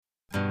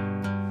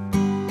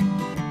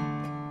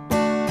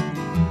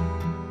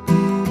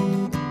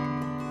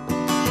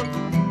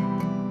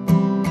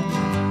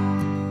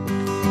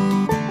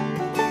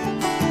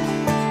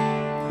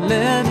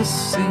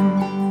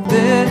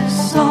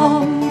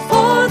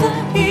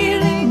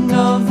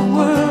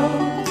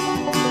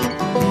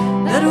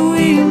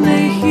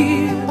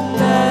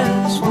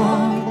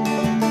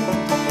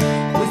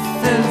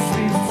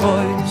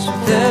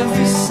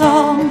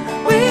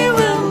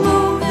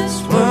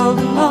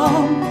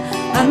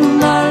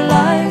and our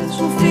lives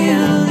will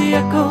feel the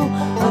echo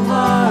of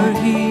our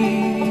healing.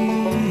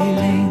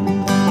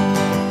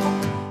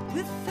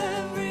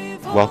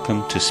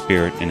 Welcome to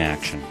Spirit in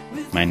Action.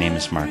 My name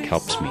is Mark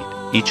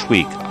Helpsmeet. Each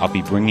week, I'll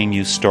be bringing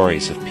you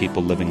stories of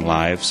people living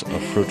lives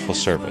of fruitful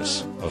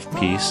service, of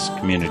peace,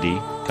 community,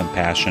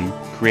 compassion,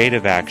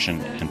 creative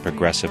action, and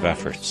progressive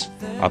efforts.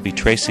 I'll be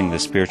tracing the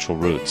spiritual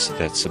roots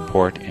that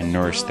support and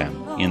nourish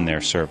them in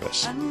their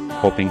service,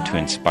 hoping to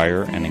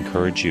inspire and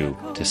encourage you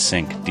to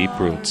sink deep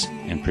roots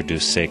and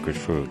produce sacred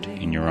fruit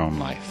in your own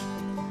life.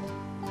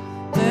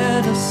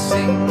 Let us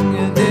sing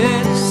a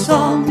little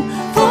song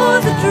for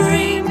the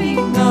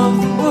dreaming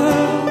of the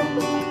world,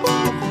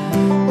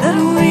 that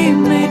we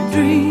may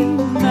dream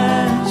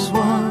as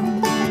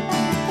one.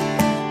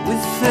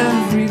 With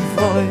every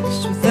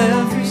voice, with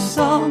every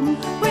song,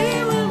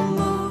 we will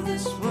move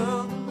this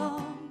world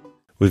along.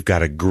 We've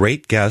got a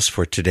great guest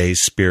for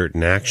today's Spirit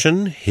in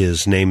Action.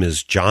 His name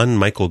is John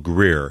Michael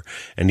Greer,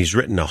 and he's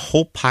written a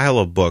whole pile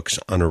of books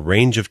on a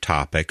range of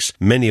topics,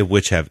 many of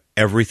which have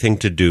everything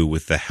to do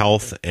with the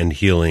health and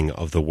healing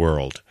of the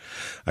world.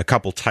 A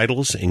couple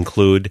titles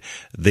include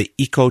The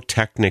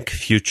Ecotechnic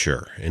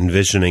Future,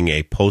 Envisioning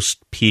a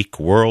Post-Peak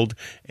World,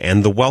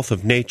 and The Wealth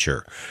of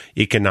Nature,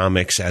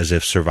 Economics as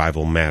if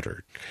Survival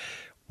Mattered.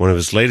 One of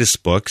his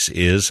latest books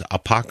is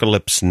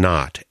Apocalypse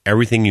Not,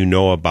 Everything You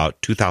Know About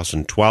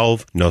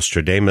 2012,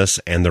 Nostradamus,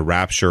 and the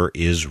Rapture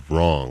is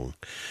Wrong.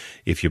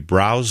 If you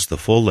browse the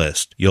full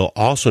list, you'll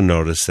also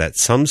notice that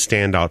some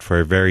stand out for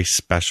a very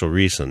special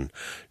reason.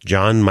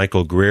 John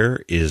Michael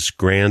Greer is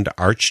Grand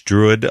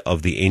Archdruid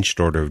of the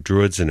Ancient Order of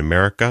Druids in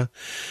America.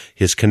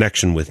 His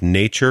connection with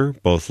nature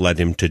both led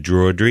him to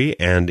Druidry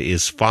and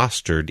is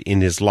fostered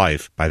in his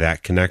life by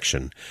that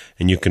connection.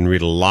 And you can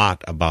read a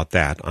lot about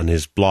that on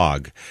his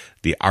blog,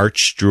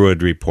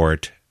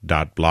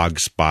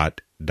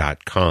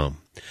 thearchdruidreport.blogspot.com.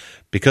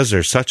 Because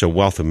there's such a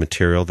wealth of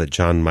material that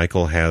John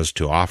Michael has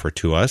to offer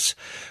to us,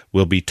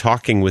 we'll be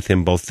talking with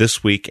him both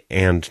this week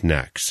and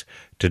next.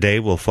 Today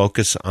we'll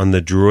focus on the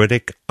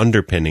Druidic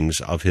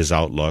underpinnings of his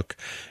outlook,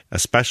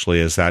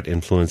 especially as that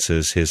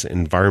influences his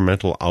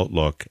environmental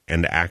outlook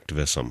and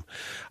activism.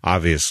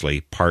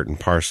 Obviously, part and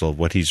parcel of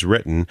what he's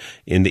written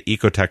in The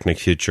Ecotechnic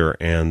Future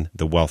and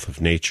The Wealth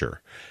of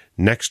Nature.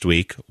 Next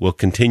week, we'll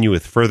continue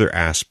with further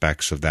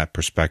aspects of that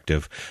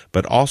perspective,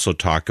 but also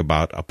talk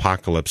about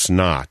Apocalypse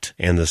Not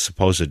and the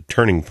supposed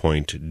turning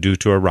point due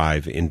to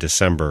arrive in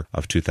December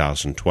of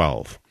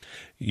 2012.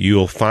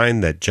 You'll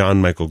find that John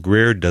Michael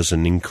Greer does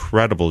an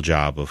incredible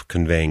job of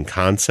conveying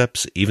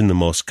concepts, even the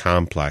most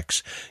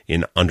complex,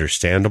 in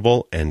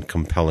understandable and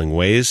compelling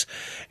ways,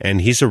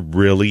 and he's a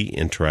really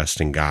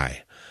interesting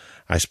guy.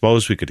 I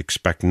suppose we could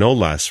expect no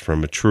less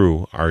from a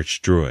true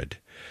archdruid.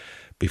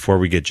 Before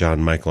we get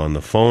John Michael on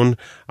the phone,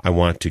 I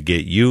want to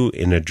get you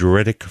in a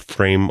druidic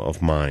frame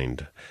of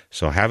mind.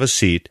 So have a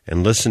seat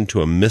and listen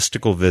to a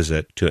mystical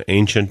visit to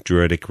ancient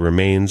druidic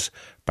remains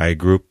by a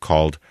group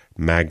called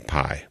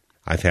Magpie.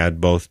 I've had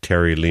both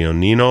Terry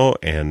Leonino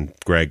and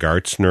Greg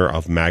Artzner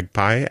of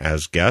Magpie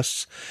as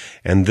guests,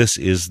 and this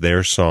is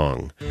their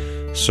song,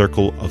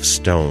 Circle of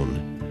Stone.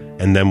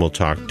 And then we'll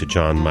talk to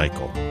John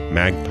Michael.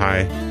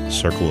 Magpie,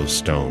 Circle of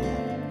Stone.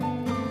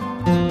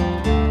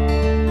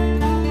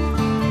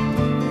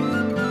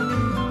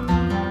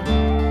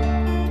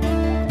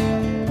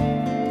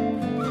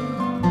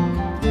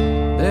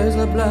 There's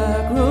a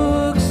black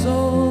rook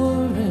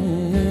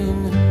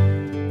soaring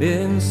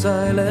in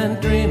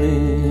silent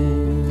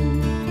dreaming,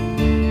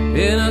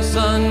 in a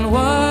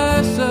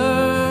sun-wise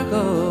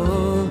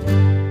circle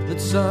that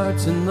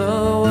starts in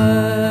the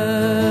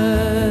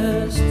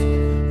west.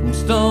 From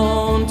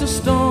stone to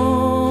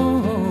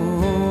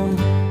stone,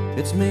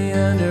 its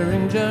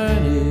meandering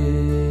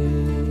journey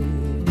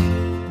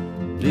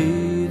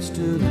leads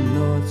to the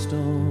North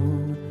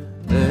Stone.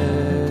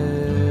 There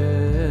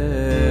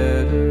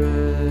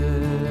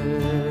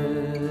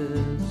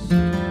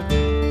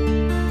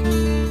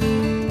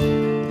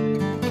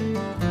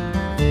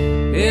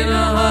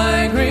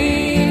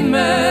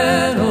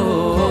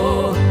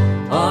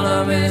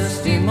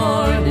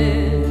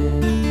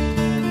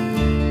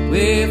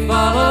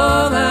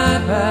follow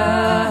that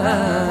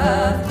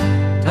path,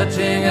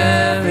 touching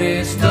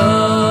every stone,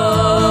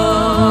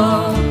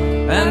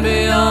 and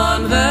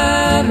beyond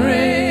that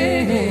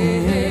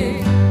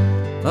ring,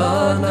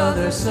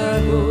 another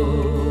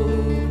circle,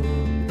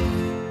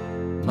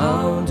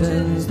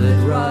 mountains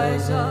that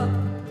rise up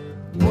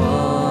one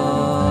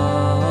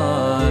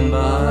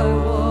by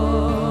one,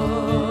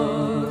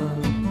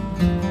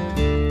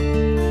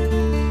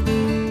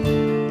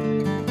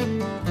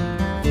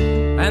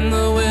 and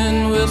the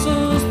wind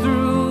whistles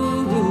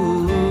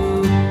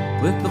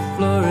with the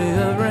flurry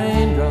of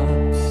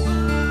raindrops,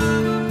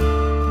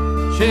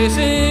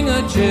 chasing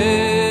a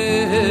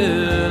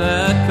chill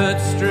that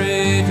cuts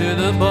straight to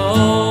the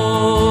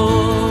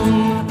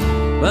bone.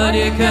 But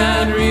you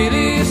can't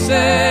really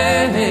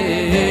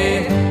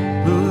say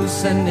who's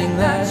sending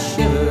that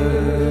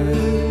shiver,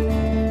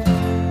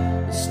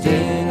 the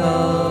sting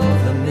of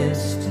the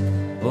mist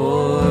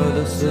or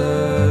the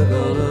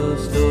circle of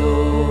stone.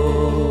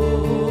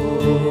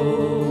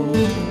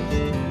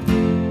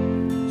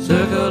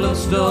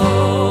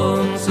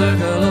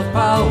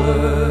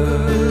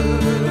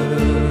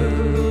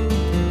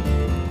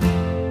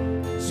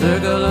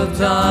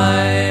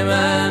 time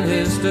and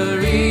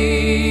history.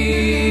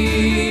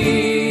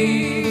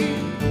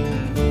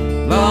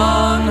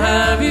 Long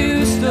have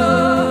you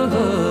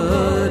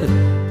stood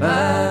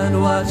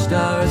and watched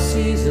our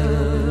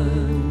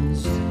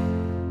seasons,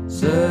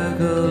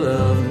 circle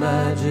of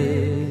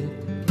magic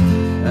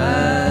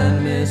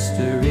and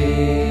mystery.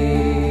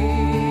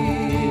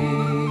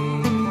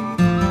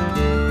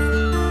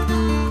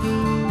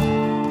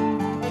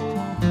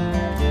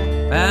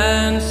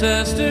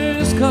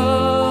 Ancestors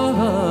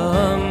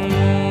come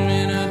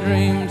in a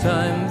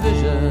dreamtime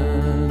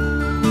vision,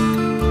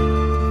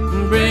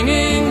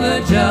 bringing the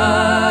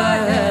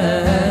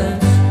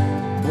giants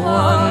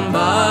one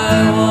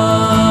by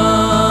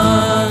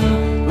one,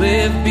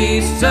 with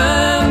beasts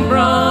and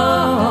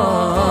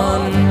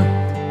brawn,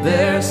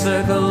 their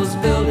circles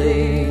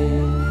building,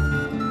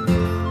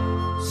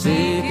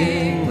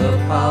 seeking the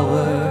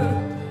power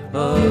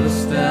of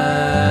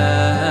standing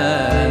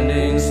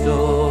stones.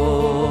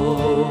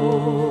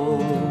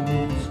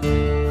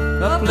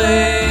 A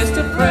place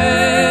to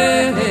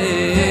pray,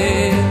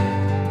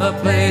 a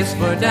place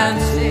for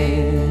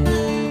dancing,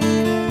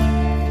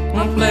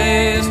 a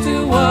place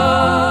to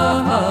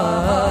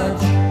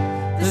watch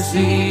the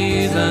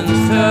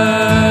seasons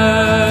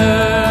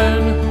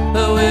turn,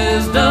 the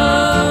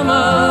wisdom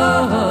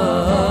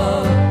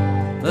of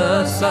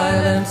the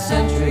silent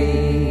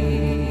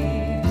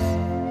centuries,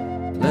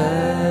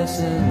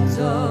 lessons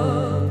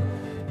of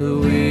the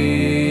wheel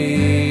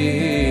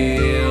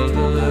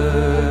to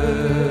learn.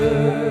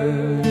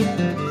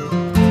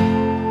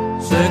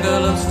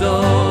 Circle of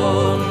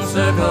stone,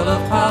 circle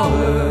of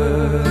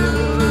power,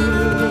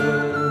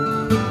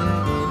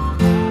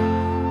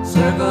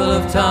 circle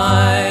of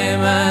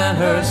time and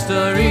her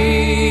story.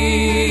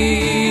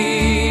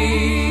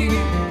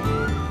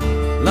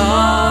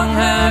 Long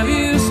have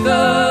you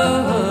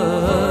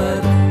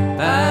stood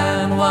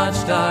and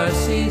watched our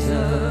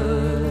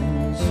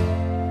seasons,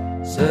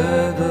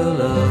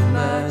 circle of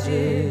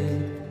magic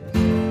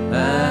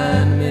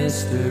and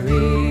mystery.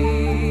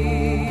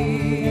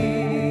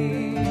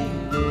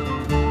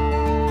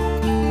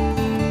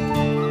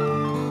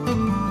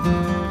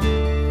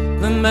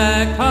 The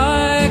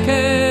magpie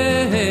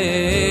came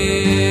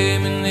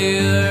in the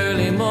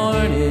early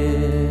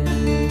morning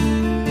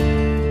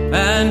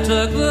and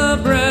took the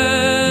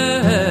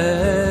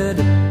bread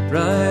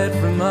right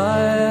from my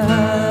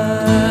hand.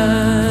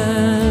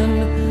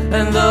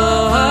 And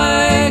though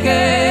I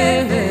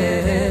gave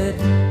it,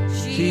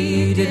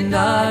 she did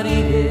not eat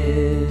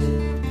it,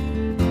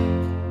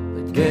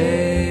 but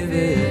gave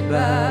it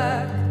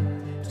back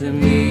to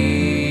me.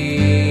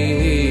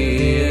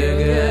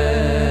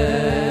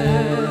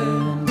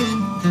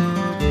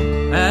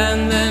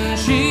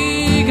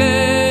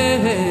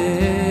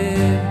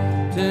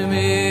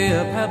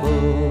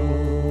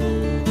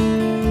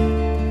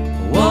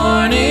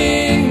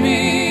 Warning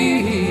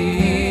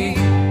me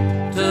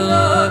to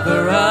look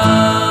around,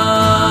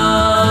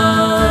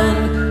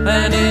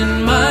 and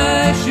in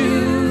my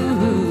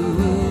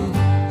shoe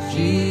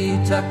she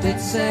tucked it,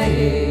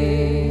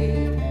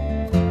 saying,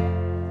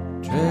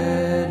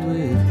 tread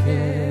with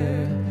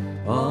care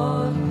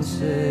on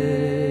sacred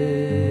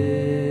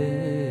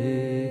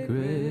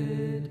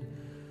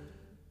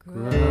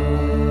ground.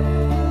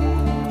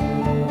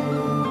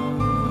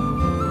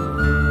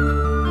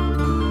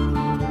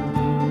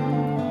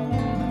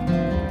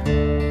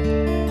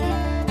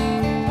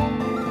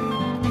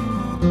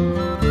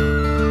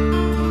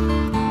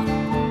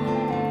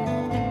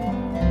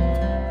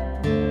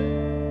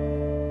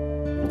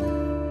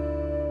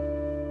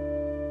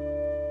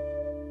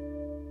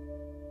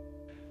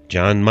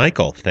 John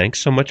Michael,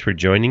 thanks so much for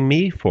joining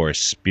me for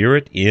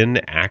Spirit in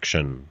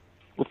Action.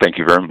 Well, thank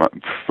you very much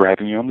for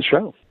having me on the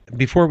show.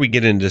 Before we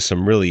get into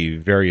some really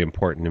very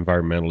important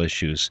environmental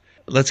issues,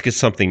 let's get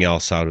something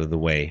else out of the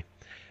way.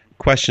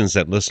 Questions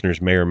that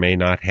listeners may or may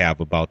not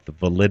have about the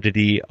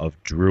validity of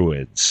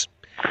druids.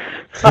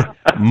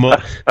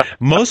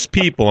 Most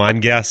people, I'm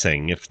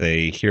guessing, if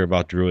they hear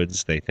about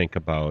druids, they think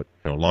about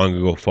long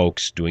ago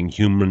folks doing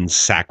human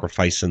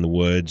sacrifice in the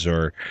woods,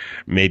 or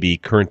maybe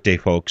current day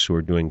folks who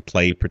are doing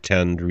play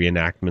pretend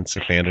reenactments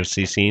of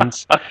fantasy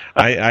scenes.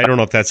 I don't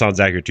know if that sounds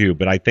accurate to you,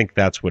 but I think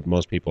that's what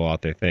most people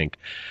out there think.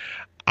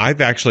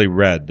 I've actually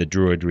read the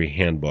Druidry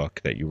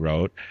Handbook that you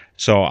wrote,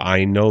 so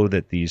I know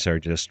that these are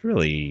just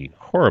really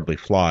horribly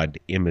flawed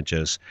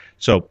images.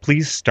 So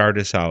please start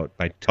us out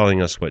by telling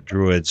us what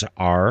druids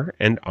are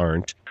and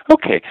aren't.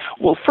 Okay.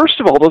 Well, first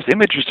of all, those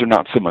images are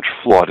not so much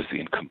flawed as the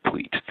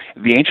incomplete.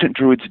 The ancient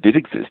druids did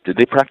exist. Did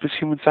they practice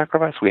human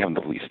sacrifice? We haven't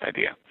the least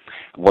idea.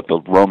 What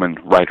the Roman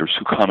writers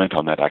who comment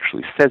on that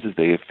actually says is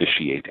they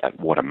officiate at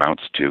what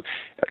amounts to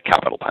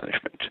capital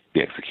punishment,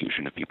 the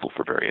execution of people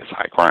for various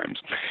high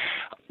crimes.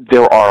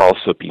 There are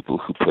also people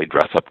who play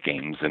dress-up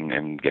games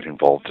and get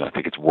involved in, I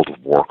think it's World of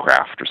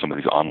Warcraft or some of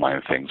these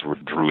online things where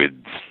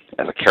druids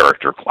as a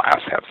character class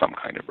have some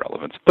kind of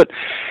relevance. But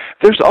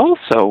there's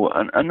also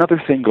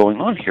another thing going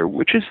on here,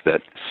 which is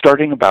that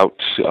starting about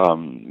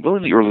really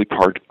in the early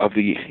part of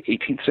the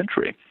 18th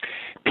century,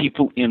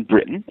 people in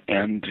Britain,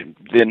 and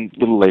then a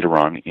little later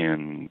on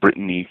in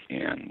Brittany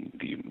and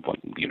the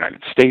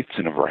United States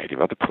and a variety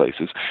of other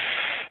places,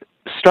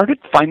 started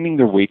finding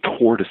their way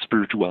toward a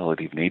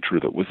spirituality of nature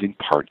that was in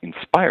part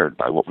inspired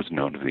by what was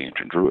known as the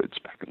ancient Druids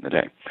back in the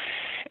day.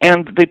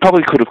 And they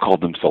probably could have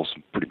called themselves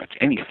pretty much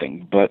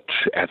anything, but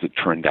as it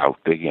turned out,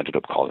 they ended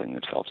up calling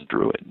themselves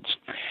Druids.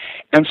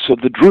 And so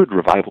the Druid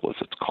revival, as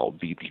it's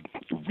called, the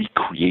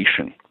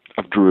recreation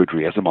of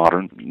Druidry as a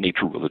modern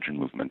nature religion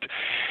movement,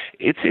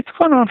 it's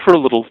gone on for a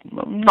little,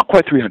 not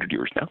quite 300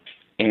 years now.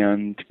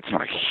 And it's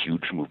not a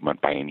huge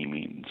movement by any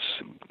means.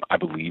 I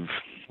believe,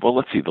 well,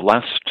 let's see, the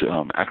last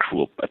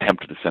actual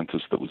attempt at a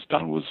census that was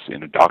done was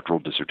in a doctoral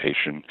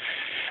dissertation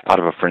out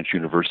of a French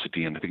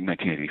university in, I think,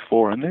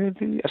 1984, and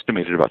they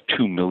estimated about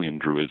 2 million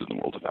Druids in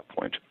the world at that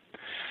point.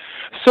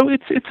 So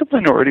it's a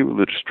minority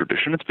religious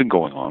tradition. It's been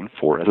going on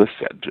for, as I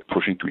said,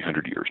 pushing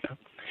 300 years now.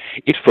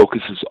 It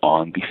focuses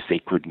on the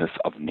sacredness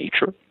of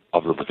nature,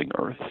 of the living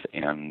earth,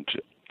 and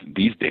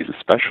these days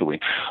especially,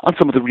 on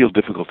some of the real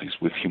difficulties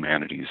with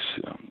humanity's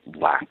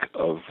lack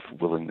of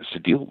willingness to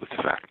deal with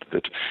the fact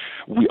that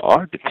we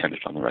are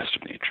dependent on the rest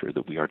of nature,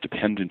 that we are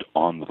dependent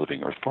on the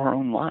living earth for our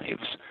own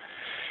lives.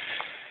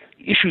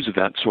 Issues of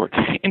that sort.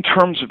 In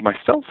terms of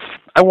myself,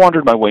 I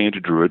wandered my way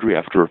into Druidry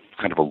after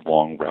kind of a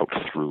long route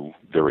through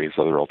various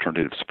other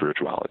alternative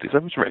spiritualities. I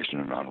was raised in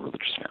a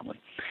non-religious family.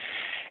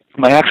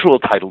 My actual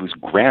title is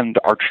Grand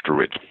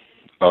Archdruid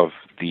of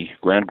the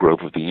Grand Grove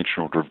of the Ancient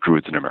Order of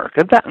Druids in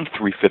America. That and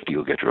 350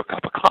 will get you a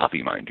cup of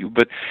coffee, mind you,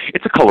 but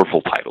it's a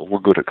colorful title. We're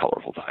good at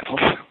colorful titles.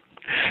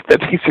 That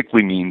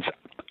basically means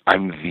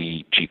I'm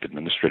the chief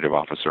administrative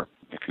officer,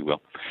 if you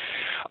will,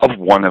 of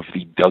one of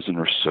the dozen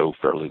or so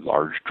fairly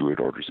large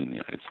Druid orders in the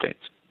United States.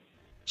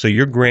 So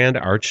you're Grand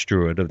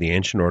Archdruid of the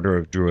Ancient Order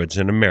of Druids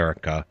in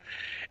America,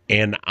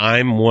 and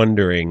I'm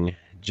wondering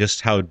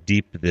just how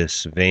deep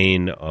this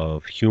vein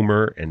of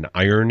humor and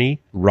irony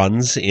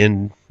runs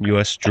in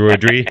U.S.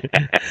 Druidry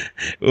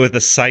with a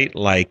site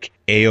like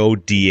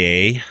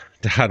AODA.org,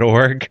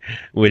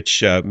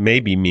 which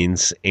maybe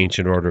means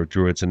Ancient Order of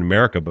Druids in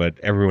America, but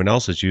everyone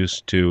else is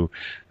used to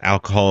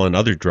alcohol and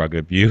other drug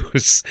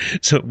abuse.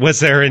 So was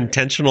there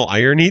intentional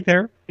irony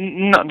there?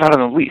 Not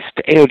in the least.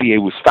 AODA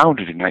was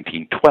founded in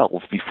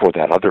 1912 before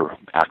that other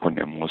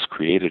acronym was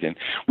created, and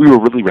we were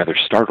really rather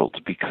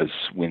startled because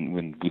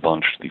when we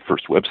launched the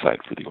first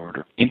website for the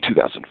order in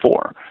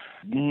 2004,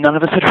 none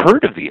of us had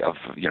heard of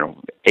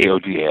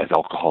AODA as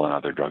alcohol and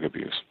other drug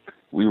abuse.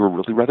 We were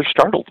really rather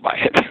startled by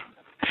it,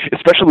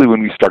 especially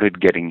when we started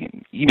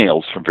getting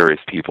emails from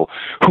various people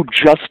who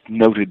just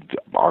noted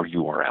our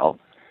URL.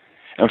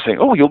 And I'm saying,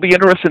 oh, you'll be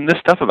interested in this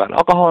stuff about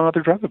alcohol and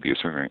other drug abuse.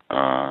 We're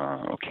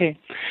going, okay.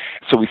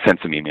 So we sent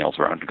some emails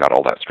around and got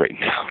all that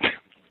straightened out.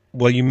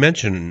 Well, you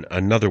mentioned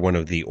another one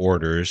of the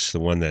orders, the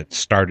one that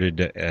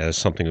started as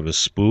something of a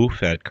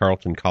spoof at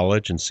Carleton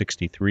College in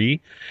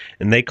 '63,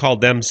 and they called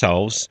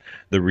themselves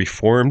the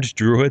Reformed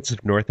Druids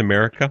of North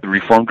America. The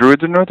Reformed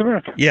Druids of North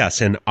America.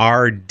 Yes, and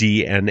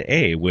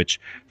RDNA, which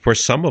for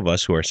some of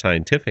us who are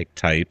scientific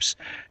types,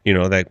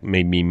 that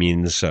maybe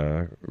means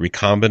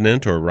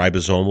recombinant or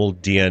ribosomal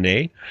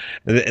DNA.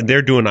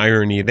 They're doing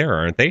irony there,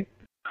 aren't they?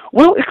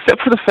 Well,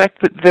 except for the fact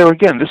that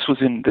this was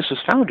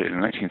founded in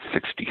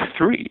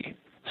 1963.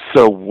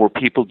 So were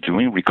people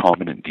doing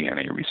recombinant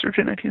DNA research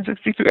in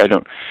 1963?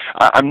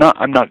 I'm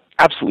not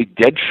absolutely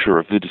dead sure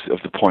of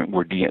the point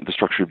where the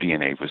structure of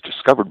DNA was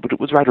discovered, but it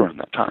was right around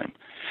that time.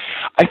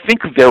 I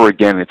think there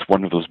again, it's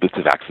one of those bits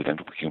of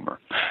accidental humor.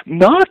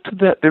 Not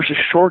that there's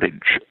a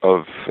shortage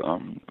of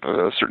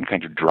a certain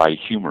kind of dry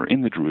humor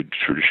in the Druid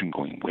tradition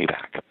going way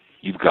back.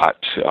 You've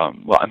got,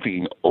 I'm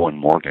thinking Owen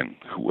Morgan,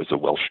 who was a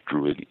Welsh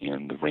Druid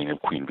in the reign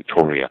of Queen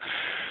Victoria,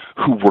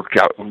 who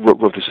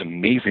wrote this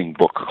amazing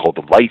book called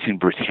The Light in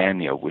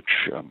Britannia,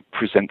 which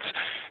presents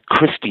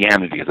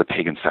Christianity as a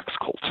pagan sex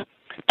cult.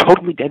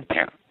 Totally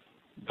deadpan,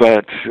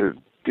 but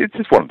it's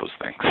just one of those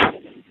things.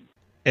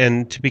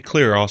 And to be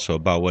clear also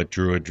about what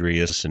Druidry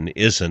is and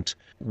isn't,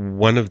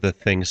 one of the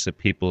things that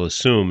people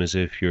assume is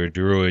if you're a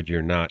Druid,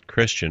 you're not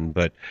Christian.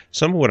 But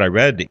some of what I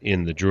read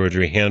in the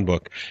Druidry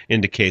handbook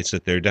indicates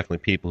that there are definitely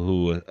people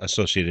who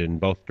associate it in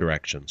both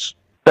directions.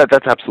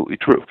 That's absolutely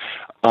true.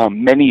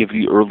 Many of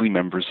the early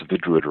members of the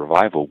Druid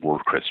revival were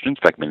Christians.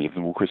 In fact, many of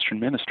them were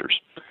Christian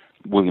ministers.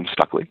 William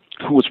Stuckley,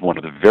 who was one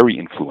of the very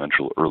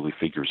influential early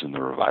figures in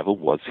the revival,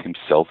 was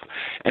himself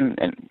an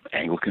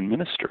Anglican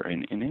minister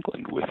in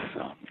England with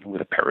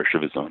a parish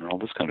of his own and all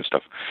this kind of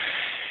stuff.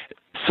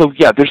 So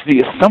yeah, there's the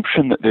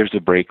assumption that there's a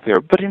break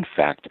there, but in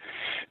fact,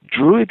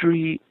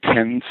 Druidry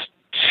tends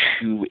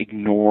to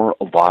ignore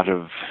a lot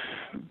of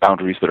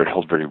boundaries that are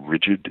held very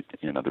rigid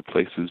in other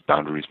places,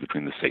 boundaries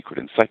between the sacred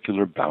and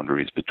secular,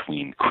 boundaries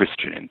between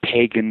Christian and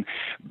pagan,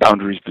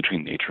 boundaries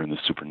between nature and the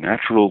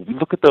supernatural. We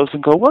look at those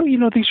and go, well,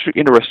 these are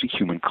interesting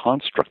human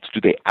constructs.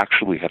 Do they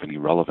actually have any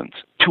relevance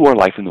to our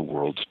life in the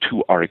world,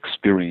 to our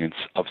experience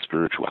of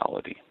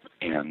spirituality,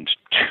 and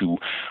to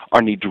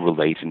our need to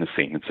relate in a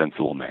sane and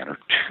sensible manner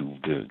to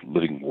the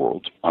living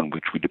world on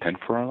which we depend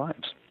for our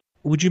lives?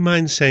 Would you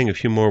mind saying a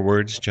few more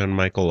words, John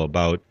Michael,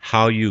 about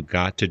how you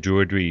got to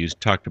Druidry? You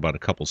talked about a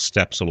couple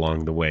steps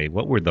along the way.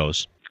 What were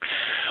those?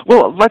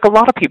 Well, like a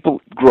lot of people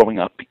growing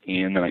up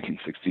in the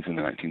 1960s and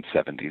the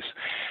 1970s,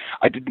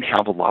 I didn't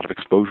have a lot of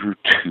exposure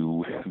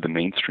to the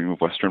mainstream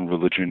of Western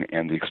religion,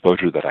 and the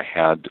exposure that I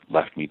had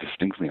left me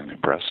distinctly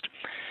unimpressed.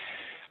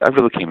 I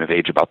really came of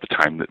age about the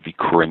time that the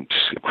current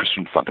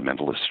Christian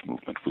fundamentalist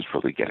movement was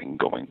really getting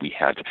going. We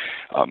had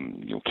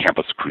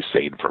Campus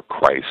Crusade for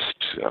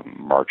Christ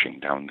marching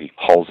down the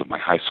halls of my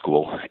high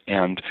school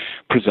and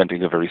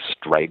presenting a very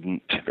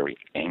strident, very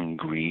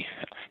angry,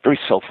 very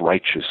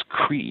self-righteous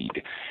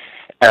creed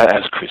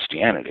as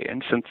Christianity.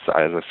 And since,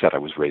 as I said, I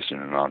was raised in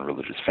a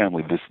non-religious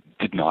family, this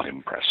did not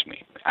impress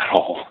me at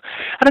all.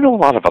 And I know a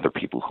lot of other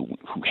people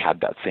who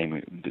had the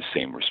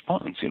same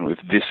response. If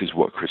this is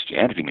what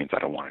Christianity means, I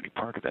don't want any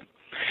part of it.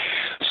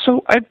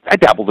 So I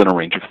dabbled in a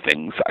range of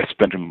things. I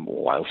spent a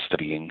while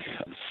studying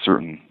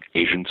certain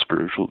Asian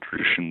spiritual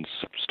traditions,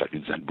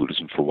 studied Zen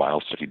Buddhism for a while,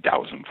 studied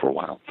Taoism for a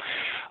while,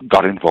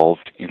 got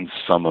involved in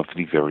some of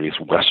the various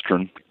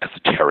Western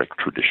esoteric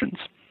traditions,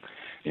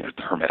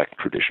 the Hermetic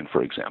tradition,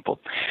 for example,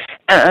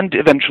 and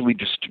eventually,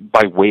 just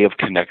by way of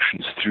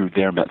connections through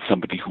there, met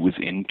somebody who was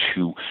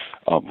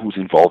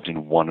involved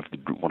in one of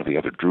the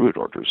other Druid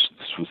orders.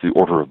 This was the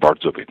Order of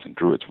Bards-Obates and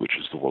Druids, which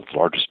is the world's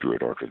largest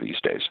Druid order these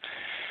days.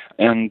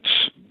 And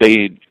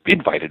they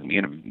invited me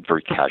in a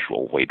very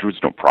casual way.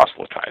 Druids don't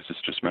proselytize. It's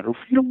just a matter of,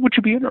 would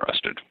you be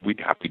interested? We'd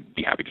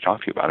be happy to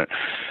talk to you about it.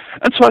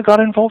 And so I got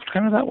involved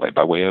kind of that way,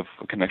 by way of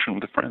a connection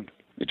with a friend.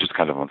 It just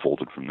kind of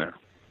unfolded from there.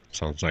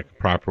 Sounds like a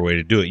proper way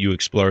to do it. You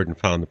explored and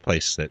found the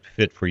place that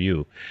fit for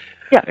you.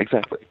 Yeah,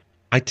 exactly.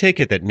 I take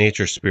it that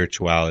nature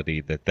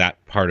spirituality,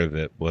 that part of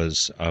it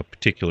was a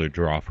particular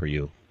draw for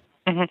you.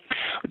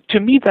 Mm-hmm. To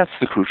me, that's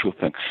the crucial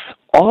thing.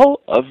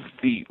 All of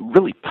the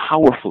really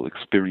powerful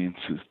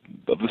experiences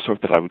of the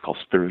sort that I would call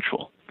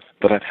spiritual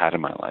that I've had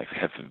in my life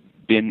have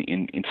been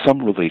in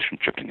some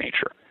relationship to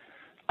nature.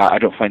 I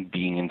don't find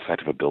being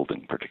inside of a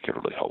building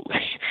particularly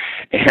holy,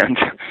 and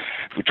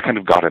which kind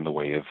of got in the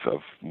way of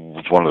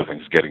was one of the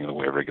things getting in the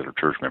way of regular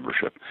church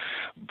membership.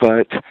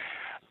 But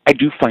I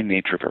do find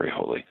nature very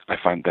holy. I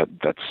find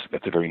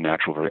that's a very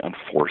natural, very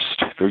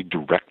unforced, very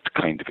direct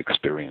kind of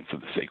experience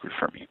of the sacred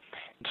for me.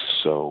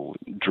 So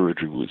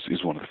Druidry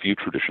is one of the few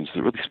traditions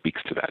that really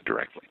speaks to that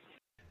directly.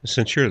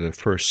 Since you're the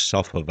first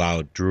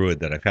self-avowed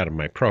Druid that I've had in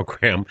my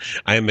program,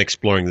 I am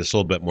exploring this a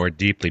little bit more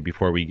deeply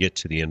before we get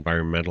to the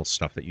environmental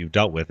stuff that you've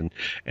dealt with.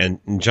 And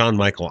John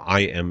Michael,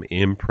 I am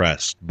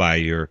impressed by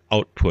your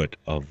output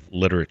of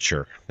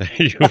literature that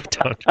you've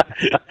done.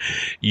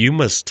 You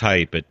must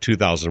type at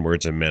 2,000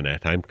 words a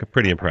minute. I'm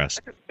pretty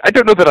impressed. I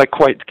don't know that I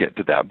quite get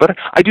to that, but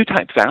I do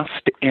type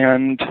fast,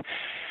 and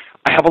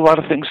I have a lot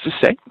of things to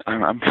say.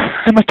 I'm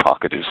a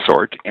talkative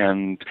sort,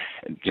 and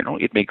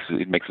it makes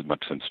as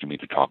much sense to me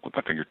to talk with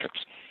my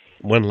fingertips.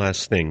 One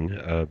last thing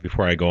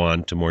before I go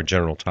on to more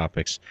general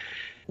topics.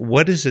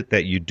 What is it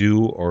that you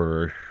do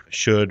or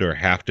should or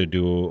have to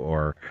do,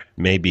 or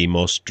maybe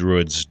most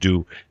Druids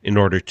do, in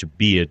order to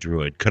be a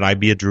Druid? Could I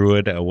be a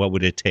Druid? What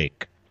would it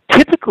take?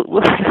 Typically,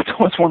 that's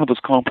always one of those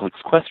complex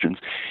questions.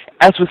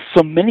 As with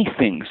so many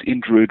things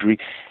in Druidry,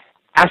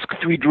 ask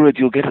 3 Druids,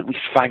 you'll get at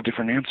least 5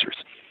 different answers.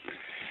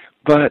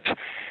 But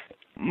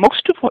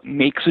most of what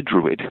makes a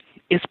Druid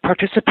is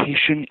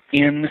participation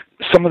in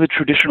some of the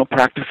traditional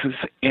practices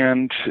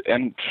and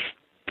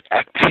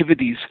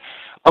activities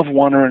of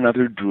one or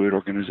another Druid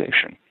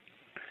organization.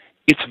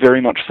 It's very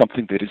much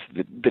something that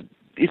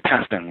is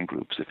passed down in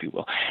groups, if you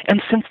will.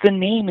 And since the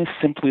name is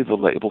simply the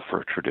label for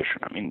a tradition,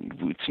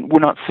 we're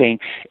not saying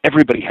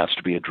everybody has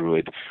to be a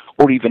Druid,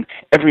 or even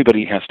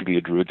everybody has to be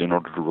a Druid in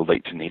order to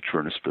relate to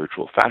nature in a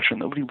spiritual fashion.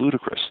 That would be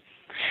ludicrous.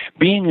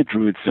 Being a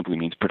Druid simply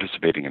means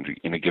participating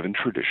in a given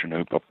tradition,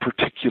 a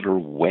particular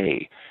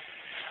way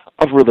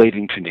of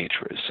relating to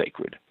nature as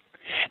sacred.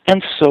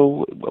 And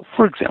so,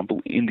 for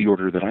example, in the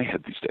order that I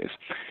have these days,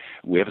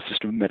 we have a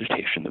system of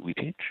meditation that we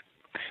teach.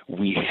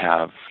 We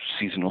have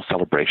seasonal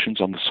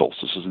celebrations on the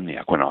solstices and the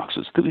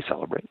equinoxes that we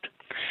celebrate.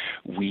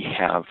 We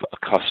have a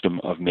custom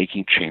of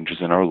making changes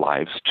in our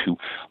lives to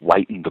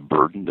lighten the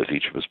burden that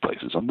each of us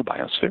places on the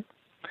biosphere.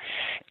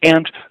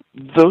 And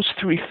those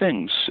 3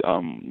 things,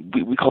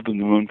 we call them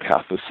the moon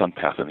path, the sun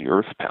path, and the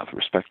earth path,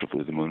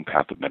 respectively. The moon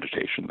path of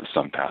meditation, the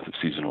sun path of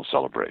seasonal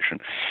celebration,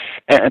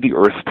 and the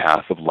earth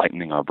path of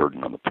lightening our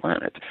burden on the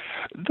planet.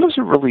 Those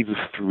are really the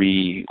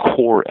 3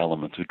 core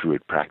elements of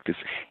Druid practice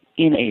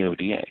in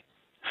AODA.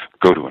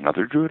 Go to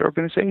another Druid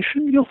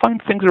organization, you'll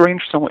find things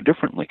arranged somewhat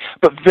differently,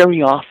 but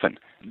very often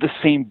the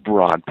same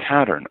broad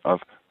pattern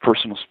of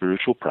personal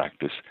spiritual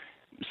practice,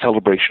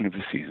 celebration of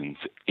the seasons,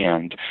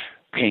 and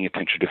paying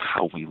attention to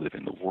how we live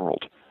in the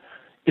world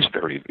is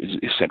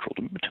central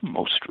to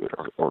most Druid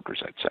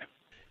orders, I'd say.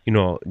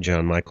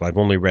 John Michael, I've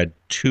only read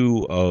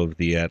 2 of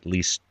the at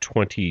least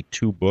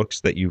 22 books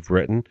that you've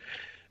written.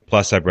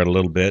 Plus, I've read a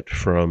little bit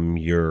from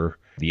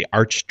the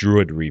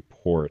Archdruid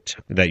report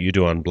that you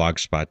do on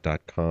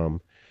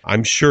blogspot.com.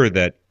 I'm sure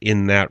that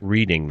in that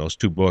reading, those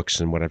two books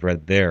and what I've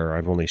read there,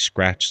 I've only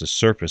scratched the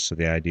surface of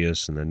the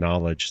ideas and the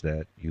knowledge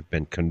that you've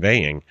been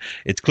conveying.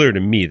 It's clear to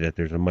me that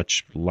there's a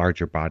much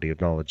larger body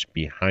of knowledge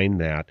behind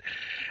that.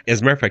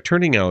 As a matter of fact,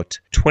 turning out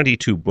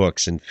 22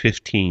 books in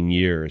 15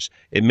 years,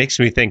 it makes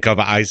me think of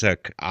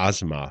Isaac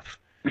Asimov.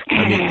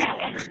 I mean,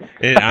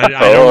 I don't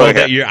know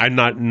that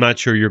I'm not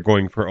sure you're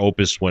going for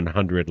Opus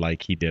 100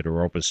 like he did,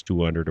 or Opus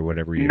 200 or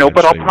whatever you. No,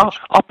 but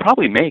I'll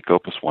probably make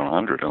Opus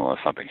 100 unless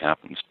something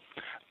happens.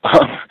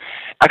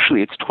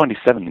 Actually, it's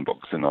 27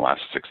 books in the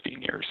last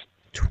 16 years.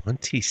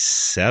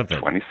 27?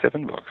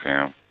 27 books,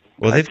 yeah.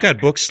 Well, they've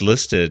got books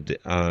listed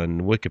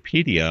on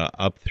Wikipedia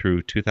up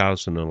through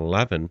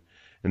 2011,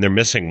 and they're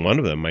missing one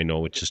of them, I know,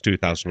 which is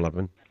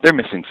 2011. They're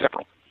missing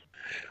several.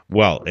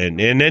 Well,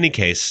 in any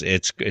case,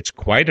 it's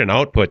quite an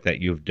output that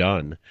you've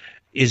done.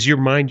 Is your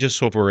mind just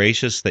so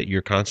voracious that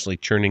you're constantly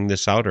churning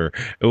this out, or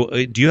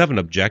do you have an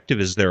objective?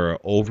 Is there an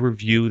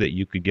overview that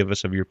you could give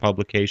us of your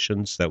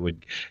publications that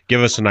would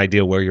give us an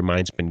idea where your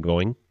mind's been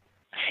going?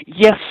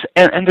 Yes,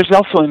 and there's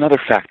also another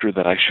factor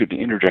that I should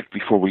interject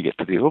before we get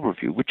to the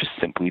overview, which is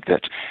simply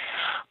that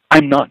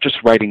I'm not just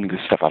writing this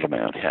stuff out of my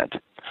own head.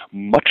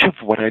 Much of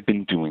what I've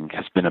been doing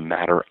has been a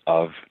matter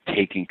of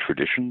taking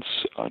traditions,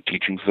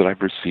 teachings that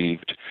I've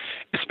received,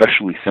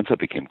 especially since I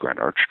became Grand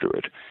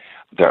Archdruid.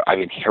 I've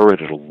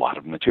inherited a lot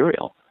of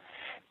material,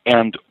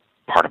 and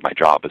part of my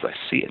job, as I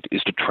see it,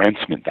 is to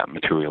transmit that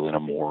material in a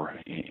more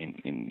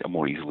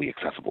easily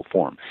accessible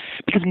form.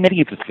 Because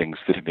many of the things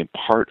that have been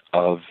part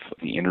of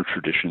the inner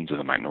traditions and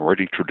the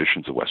minority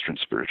traditions of Western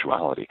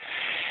spirituality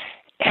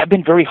have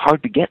been very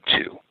hard to get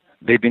to.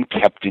 They've been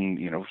kept in,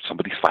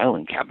 somebody's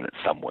filing cabinet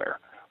somewhere,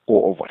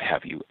 or what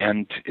have you.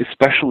 And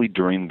especially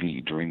during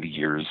the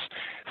years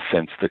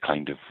since the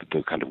kind of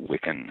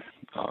Wiccan,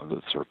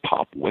 the sort of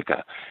pop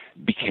Wicca,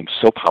 became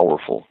so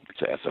powerful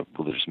as a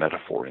religious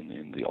metaphor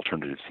in the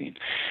alternative scene,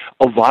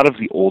 a lot of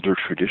the older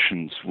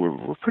traditions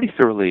were pretty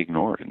thoroughly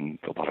ignored, and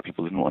a lot of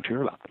people didn't want to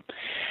hear about them.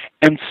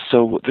 And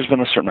so there's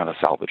been a certain amount of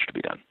salvage to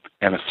be done,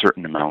 and a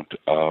certain amount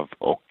of,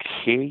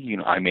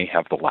 I may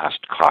have the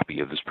last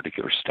copy of this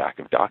particular stack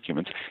of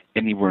documents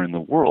anywhere in the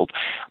world.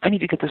 I need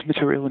to get this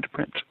material into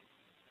print.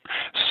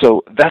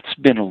 So that's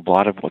been a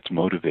lot of what's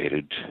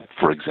motivated,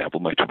 for example,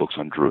 my two books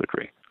on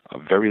Druidry.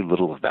 Very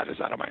little of that is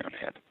out of my own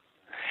head.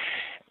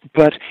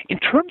 But in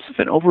terms of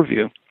an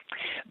overview,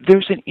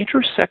 there's an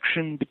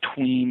intersection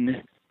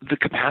between the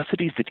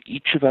capacities that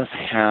each of us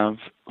have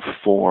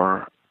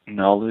for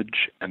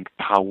knowledge and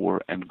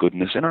power and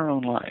goodness in our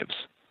own lives,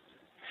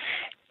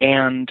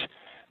 and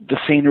the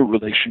saner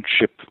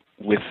relationship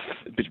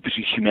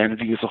between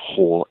humanity as a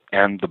whole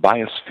and the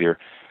biosphere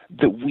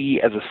that we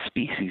as a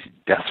species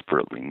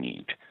desperately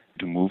need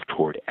to move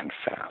toward and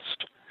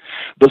fast.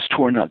 Those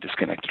two are not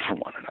disconnected from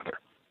one another.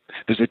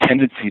 There's a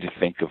tendency to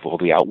think of,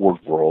 the outward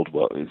world,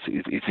 is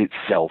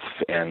itself,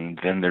 and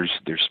then there's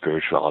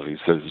spirituality,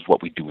 so this is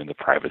what we do in the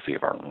privacy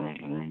of our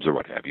rooms or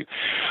what have you.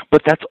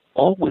 But that's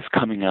always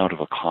coming out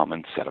of a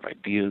common set of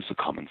ideas, a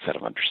common set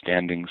of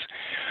understandings.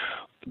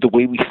 The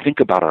way we think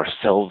about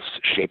ourselves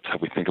shapes how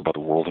we think about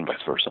the world and vice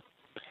versa.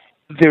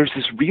 There's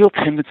this real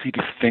tendency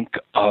to think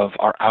of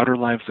our outer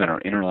lives and our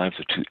inner lives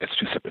as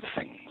two separate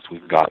things.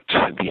 We've got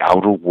the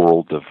outer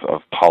world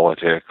of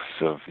politics,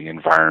 of the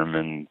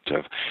environment,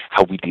 of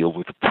how we deal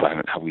with the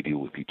planet, how we deal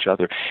with each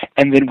other.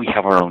 And then we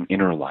have our own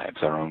inner lives,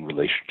 our own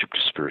relationship to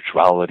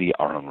spirituality,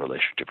 our own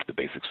relationship to the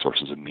basic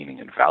sources of meaning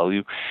and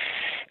value.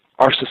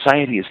 Our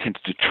society has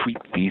tended to treat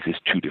these as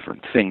two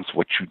different things.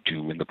 What you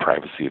do in the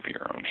privacy of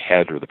your own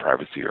head or the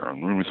privacy of your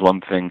own room is one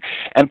thing,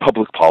 and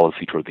public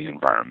policy toward the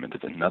environment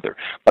is another.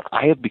 But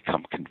I have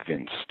become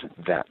convinced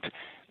that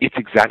it's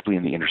exactly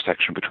in the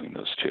intersection between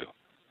those two,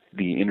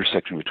 the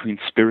intersection between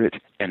spirit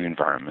and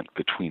environment,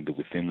 between the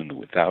within and the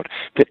without,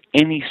 that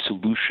any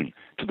solution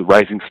to the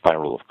rising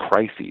spiral of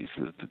crises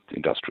that the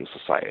industrial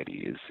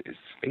society is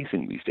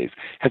facing these days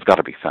has got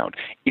to be found.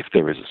 If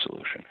there is a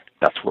solution,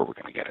 that's where we're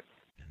going to get it.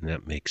 And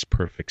that makes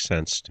perfect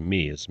sense to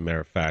me. As a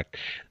matter of fact,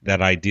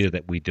 that idea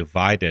that we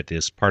divide it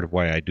is part of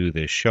why I do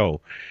this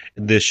show.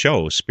 This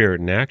show, Spirit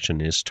in Action,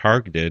 is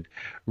targeted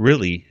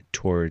really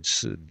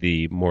towards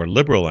the more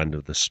liberal end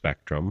of the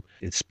spectrum.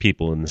 It's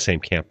people in the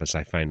same camp as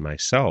I find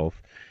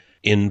myself,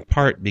 in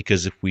part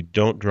because if we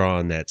don't draw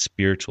on that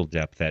spiritual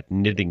depth, that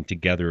knitting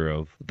together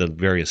of the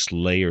various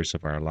layers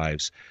of our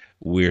lives,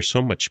 we're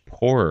so much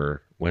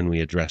poorer when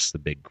we address the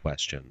big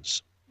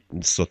questions.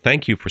 So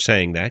thank you for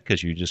saying that,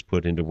 because you just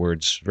put into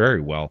words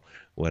very well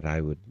what I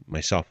would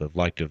myself have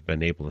liked to have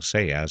been able to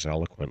say as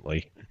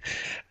eloquently.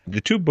 The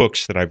two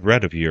books that I've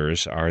read of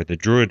yours are the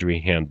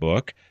Druidry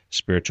Handbook,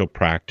 Spiritual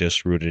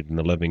Practice Rooted in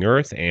the Living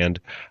Earth, and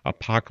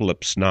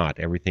Apocalypse Not,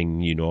 Everything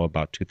You Know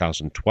About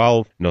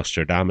 2012,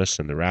 Nostradamus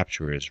and the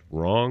Rapture is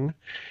Wrong.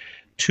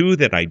 Two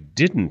that I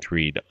didn't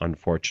read,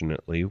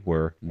 unfortunately,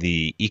 were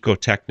the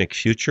Ecotechnic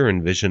Future,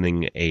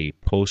 Envisioning a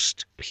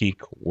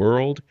Post-Peak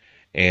World,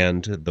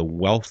 and The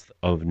Wealth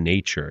of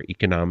Nature,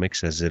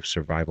 Economics as if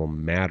Survival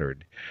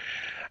Mattered.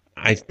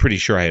 I'm pretty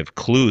sure I have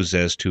clues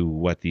as to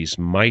what these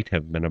might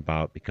have been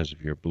about because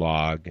of your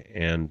blog.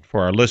 And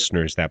for our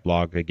listeners, that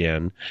blog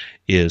again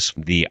is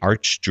the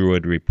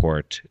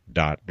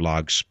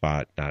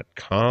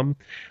archdruidreport.blogspot.com.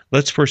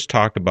 Let's first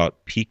talk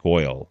about peak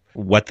oil,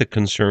 what the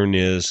concern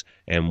is,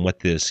 and what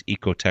this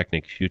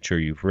ecotechnic future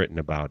you've written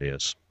about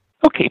is.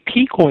 Okay,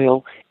 peak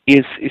oil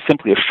is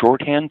simply a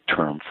shorthand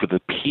term for the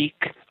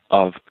peak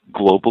of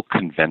global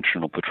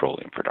conventional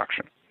petroleum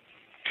production.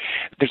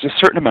 There's a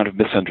certain amount of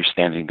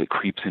misunderstanding that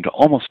creeps into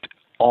almost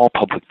all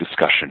public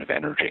discussion of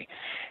energy.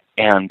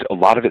 And a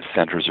lot of it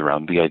centers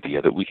around the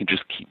idea that we can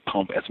just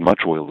pump as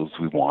much oil as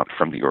we want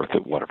from the earth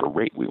at whatever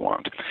rate we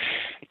want.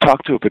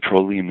 Talk to a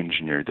petroleum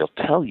engineer,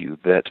 they'll tell you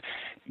that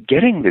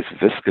getting this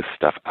viscous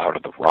stuff out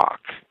of the rock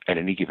at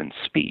any given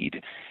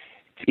speed,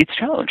 it's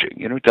challenging.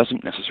 It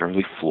doesn't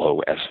necessarily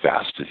flow as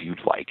fast as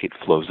you'd like. It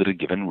flows at a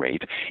given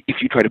rate.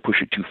 If you try to push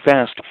it too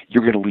fast,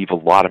 you're going to leave a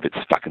lot of it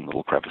stuck in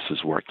little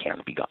crevices where it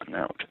can't be gotten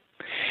out.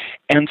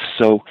 And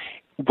so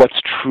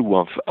what's true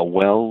of a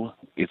well,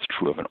 it's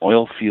true of an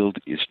oil field,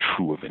 is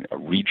true of a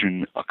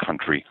region, a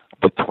country,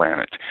 the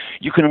planet.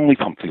 You can only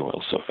pump the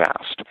oil so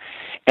fast.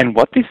 And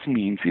what this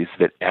means is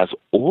that as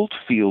old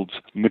fields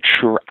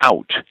mature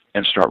out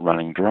and start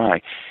running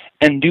dry,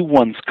 and new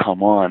ones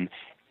come on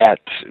at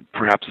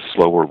perhaps a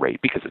slower rate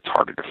because it's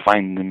harder to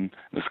find them,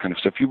 this kind of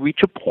stuff, you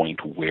reach a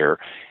point where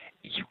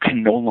you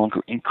can no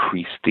longer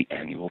increase the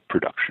annual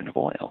production of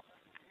oil.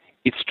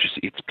 It's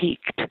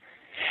peaked.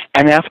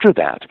 And after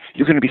that,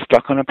 you're going to be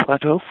stuck on a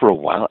plateau for a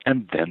while,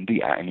 and then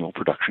the annual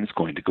production is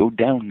going to go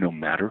down no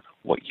matter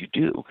what you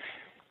do,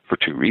 for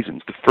two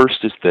reasons. The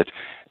first is that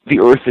the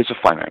Earth is a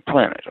finite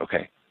planet,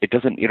 okay? It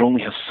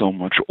only has so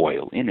much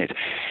oil in it.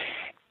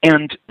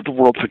 And the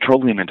world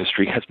petroleum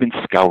industry has been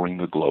scouring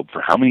the globe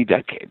for how many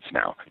decades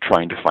now,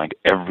 trying to find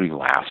every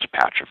last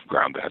patch of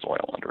ground that has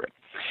oil under it.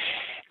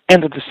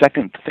 And the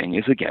second thing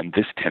is, again,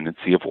 this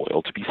tendency of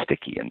oil to be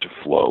sticky and to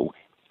flow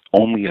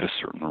only at a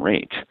certain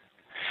rate.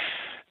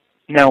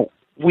 Now,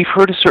 we've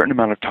heard a certain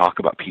amount of talk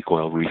about peak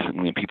oil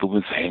recently, and people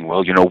have been saying,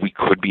 well, we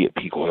could be at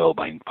peak oil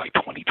by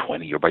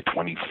 2020 or by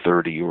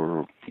 2030,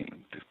 or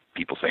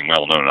people saying,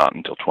 well, no, not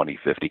until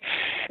 2050.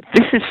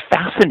 This is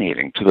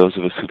fascinating to those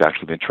of us who've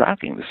actually been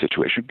tracking the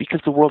situation because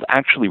the world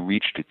actually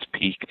reached its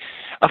peak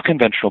of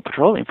conventional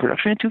petroleum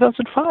production in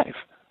 2005.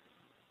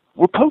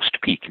 We're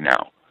post-peak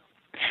now.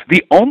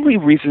 The only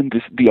reason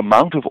the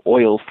amount of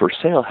oil for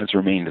sale has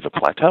remained at a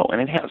plateau,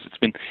 and it has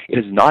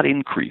not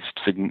increased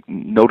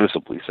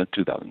noticeably since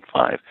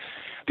 2005.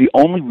 The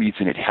only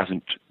reason it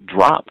hasn't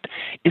dropped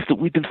is that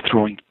we've been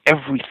throwing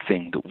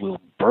everything that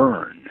will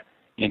burn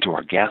into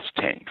our gas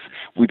tanks.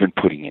 We've been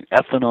putting in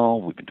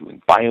ethanol, we've been doing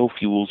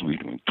biofuels, we've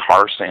been doing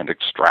tar sand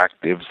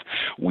extractives,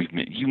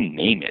 you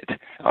name it,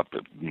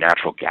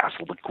 natural gas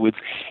liquids,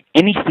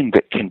 anything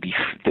that can be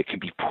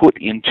put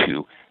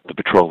into the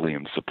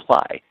petroleum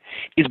supply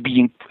is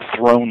being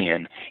thrown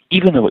in,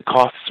 even though it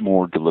costs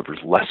more,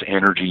 delivers less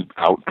energy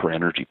out per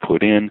energy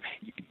put in,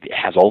 it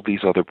has all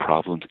these other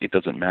problems. It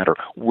doesn't matter.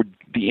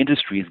 The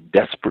industry is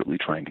desperately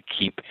trying to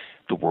keep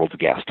the world's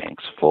gas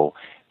tanks full,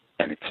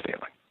 and it's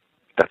failing.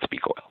 That's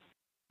peak oil.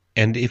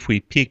 And if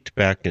we peaked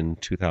back in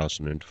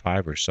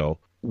 2005 or so,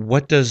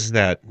 what does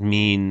that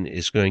mean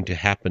is going to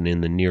happen in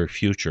the near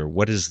future?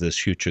 What is this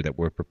future that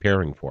we're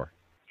preparing for?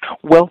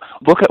 Well,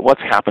 look at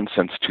what's happened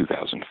since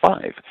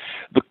 2005.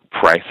 The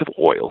price of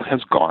oil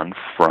has gone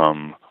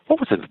from, what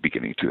was it at the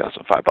beginning of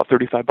 2005, about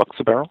 $35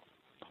 a barrel?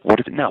 What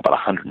is it now, about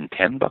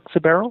 $110 a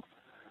barrel?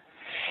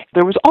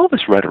 There was all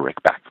this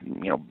rhetoric back,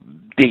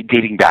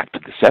 dating back to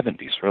the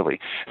 70s, really,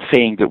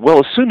 saying that, well,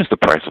 as soon as the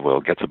price of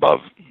oil gets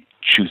above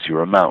choose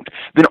your amount,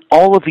 then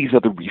all of these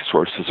other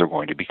resources are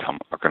going to come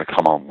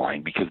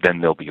online because then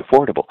they'll be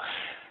affordable.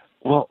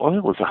 Well,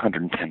 oil is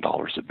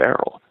 $110 a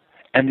barrel,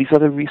 and these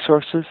other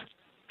resources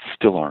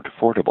still aren't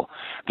affordable.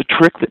 The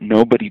trick that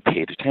nobody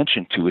paid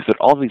attention to is that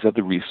all these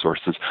other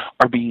resources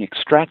are being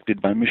extracted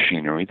by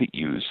machinery that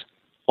use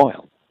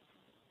oil.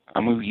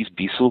 We use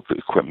diesel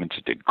equipment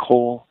to dig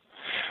coal.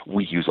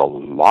 We use a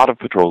lot of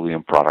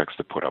petroleum products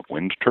to put up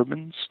wind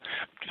turbines.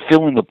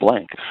 Fill in the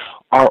blank.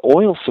 Our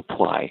oil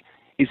supply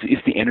is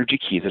the energy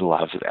key that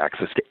allows us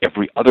access to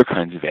every other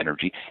kinds of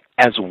energy,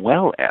 as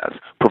well as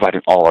providing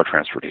all our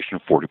transportation,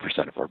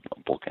 40% of our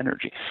bulk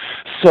energy.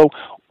 So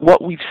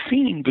what we've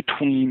seen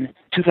between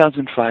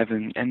 2005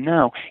 and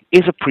now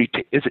is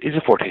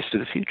a foretaste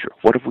of the future.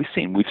 What have we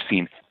seen? We've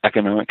seen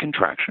economic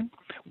contraction.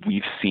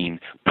 We've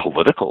seen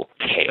political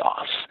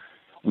chaos.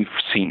 We've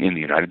seen in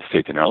the United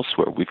States and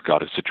elsewhere, we've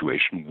got a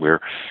situation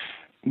where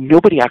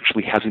nobody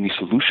actually has any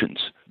solutions.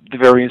 The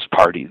various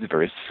parties, the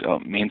various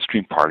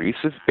mainstream parties,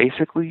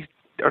 basically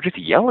are just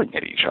yelling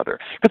at each other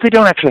because they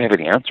don't actually have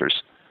any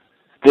answers.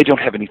 They don't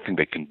have anything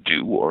they can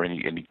do or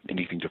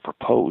anything to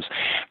propose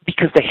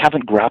because they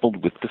haven't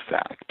grappled with the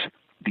fact,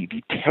 the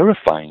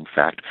terrifying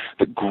fact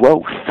that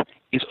growth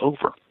is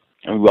over.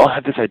 And we all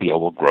have this idea,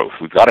 well, growth.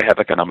 We've got to have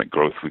economic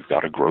growth. We've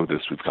got to grow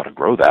this. We've got to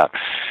grow that.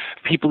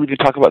 People even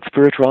talk about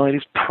spirituality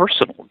as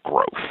personal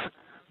growth.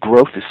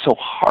 Growth is so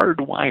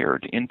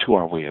hardwired into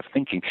our way of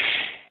thinking.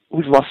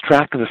 we've lost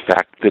track of the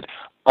fact that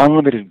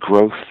unlimited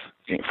growth,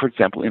 for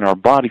example, in our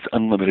bodies,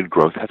 unlimited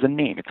growth has a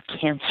name. It's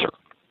cancer.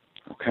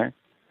 Okay?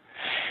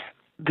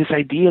 This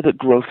idea that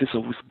growth is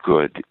always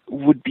good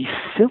would be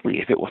silly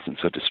if it wasn't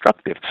so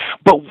destructive.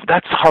 But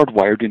that's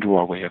hardwired into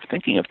our way of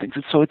thinking of things,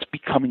 and so it's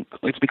become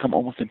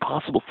almost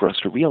impossible for us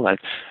to realize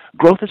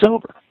growth is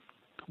over.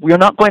 We are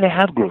not going to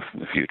have growth in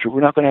the future.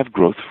 We're not going to have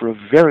growth for a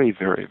very,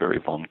 very, very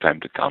long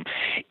time to come.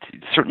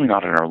 Certainly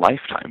not in our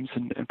lifetimes,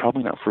 and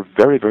probably not for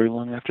very, very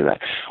long after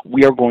that.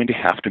 We are going to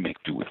have to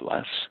make do with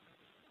less.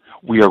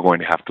 We are going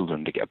to have to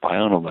learn to get by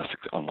on less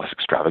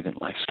extravagant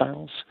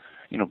lifestyles.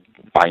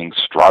 Buying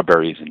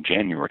strawberries in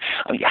January.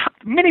 I mean,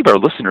 many of our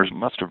listeners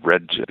must have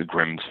read the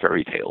Grimm's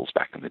fairy tales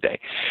back in the day.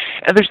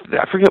 And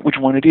I forget which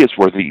one it is,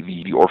 where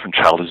the orphan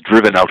child is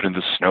driven out in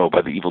the snow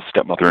by the evil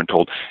stepmother and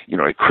told,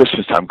 at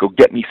Christmas time, go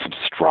get me some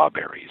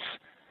strawberries.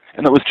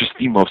 And that was just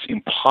the most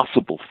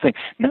impossible thing.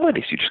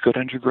 Nowadays, you just go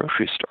down to your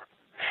grocery store.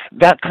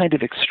 That kind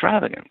of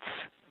extravagance,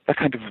 that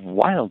kind of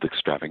wild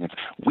extravagance,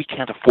 we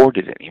can't afford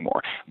it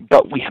anymore.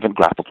 But we haven't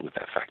grappled with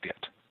that fact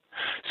yet.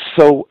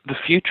 So the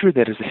future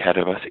that is ahead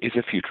of us is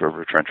a future of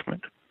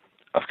retrenchment,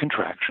 of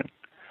contraction,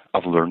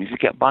 of learning to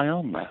get by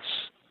on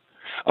less,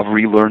 of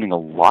relearning a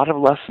lot of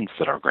lessons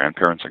that our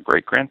grandparents and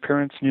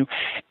great-grandparents knew,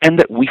 and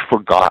that we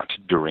forgot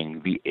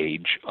during the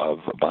age of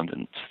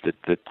abundance, that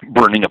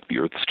burning up the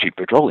Earth's cheap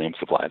petroleum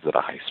supplies at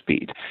a high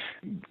speed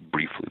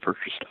briefly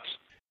purchased us.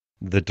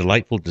 The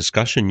delightful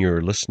discussion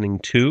you're listening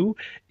to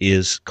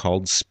is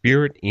called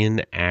Spirit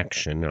in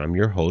Action. I'm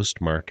your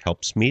host, Mark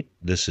Helpsmeet.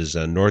 This is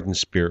a Northern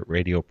Spirit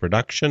Radio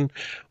production.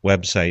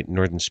 Website,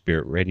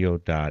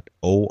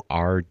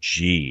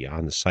 northernspiritradio.org.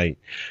 On the site,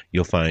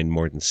 you'll find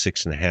more than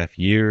 6.5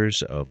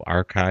 years of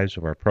archives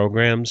of our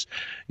programs.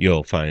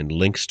 You'll find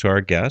links to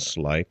our guests,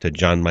 like to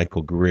John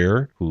Michael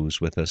Greer, who's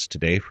with us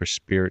today for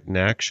Spirit in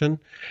Action.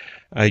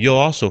 You'll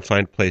also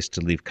find a place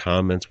to leave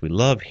comments. We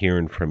love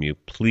hearing from you.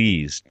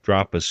 Please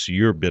drop us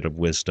your bit of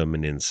wisdom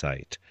and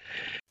insight.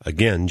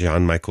 Again,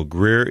 John Michael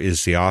Greer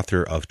is the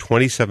author of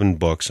 27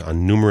 books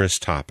on numerous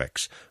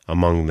topics,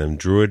 among them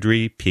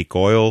Druidry, Peak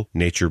Oil,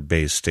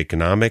 Nature-Based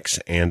Economics,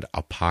 and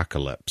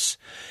Apocalypse.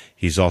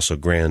 He's also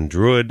Grand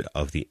Druid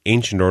of the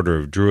Ancient Order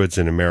of Druids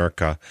in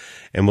America,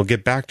 and we'll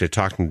get back to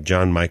talking to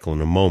John Michael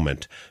in a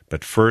moment.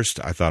 But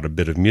first, I thought a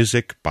bit of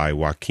music by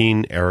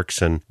Joaquin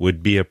Erickson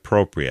would be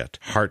appropriate,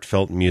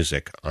 heartfelt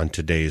music on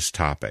today's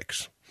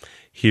topics.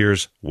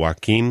 Here's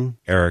Joaquin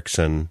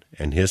Erickson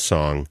and his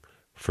song,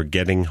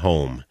 Forgetting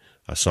Home,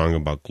 a song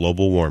about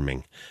global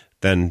warming.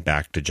 Then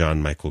back to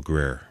John Michael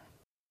Greer.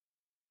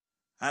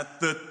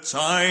 At the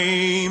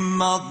time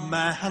of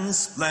man's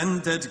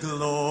splendid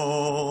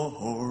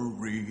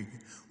glory,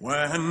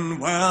 when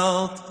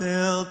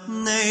wealth-filled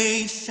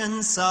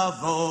nations of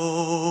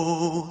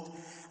old,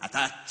 at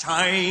that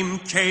time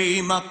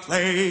came a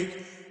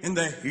plague in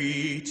the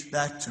heat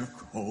that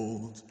took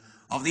hold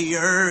of the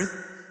earth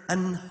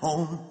and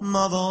home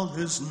of all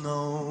who's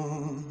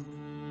known.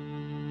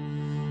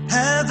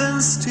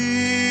 Heaven's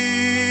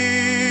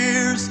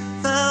tears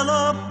fell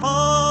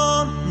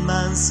upon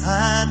man's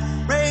hand,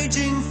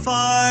 raging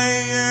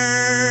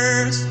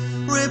fires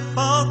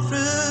rippled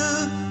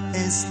through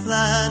his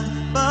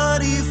land,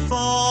 but he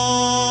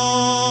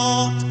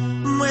fought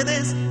with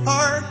his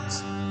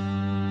heart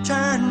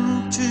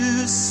turned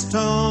to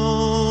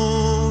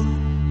stone,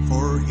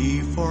 for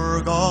he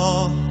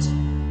forgot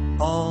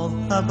all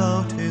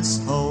about his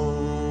home.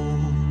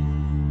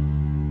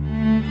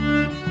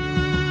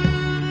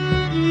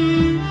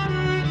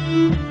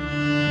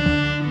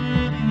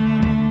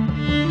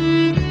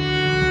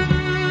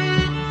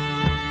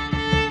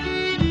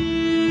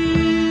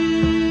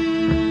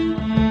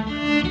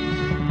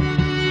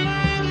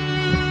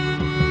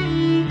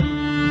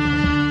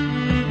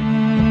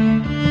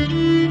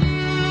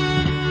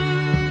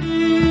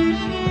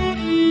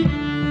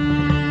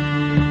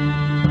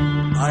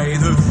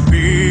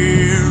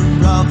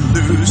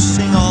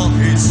 Losing all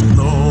his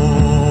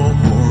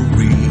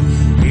glory,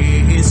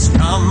 his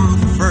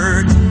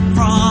comfort,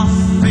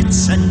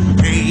 profits, and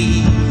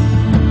gain,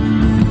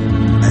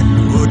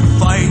 and would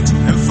fight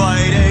and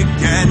fight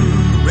again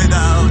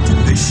without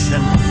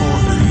vision for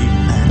the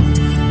end.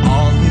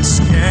 All his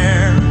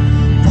care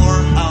for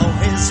how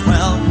his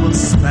wealth was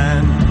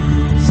spent,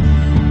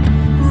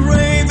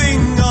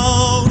 raving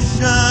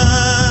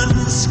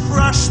oceans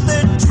crushed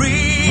the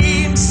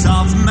dreams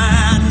of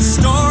man,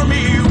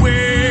 stormy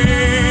winds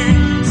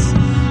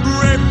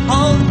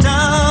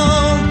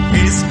down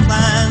his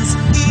plans,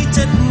 each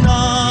at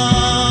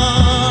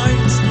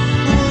night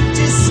would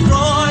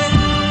destroy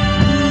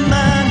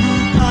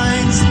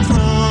mankind's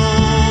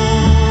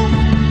throne,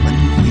 when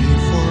he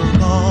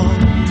forgot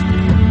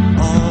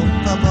all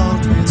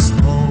about his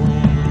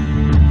home.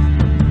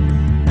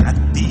 At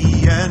the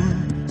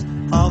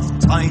end of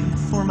time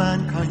for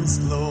mankind's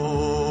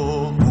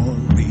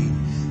glory,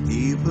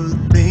 he will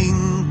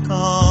think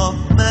of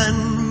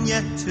men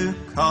yet to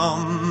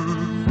come,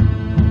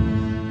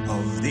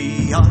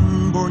 the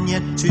unborn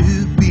yet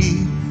to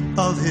be,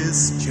 of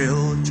his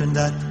children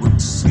that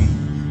would see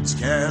his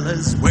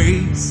careless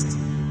waste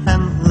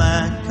and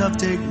lack of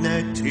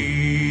dignity.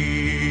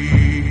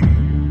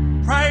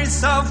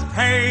 Price of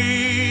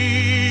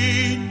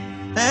pain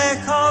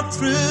echoed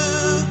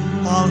through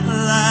all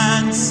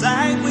lands,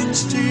 sang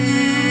which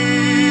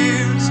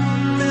tears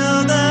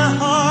fill the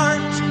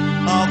heart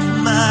of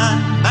man.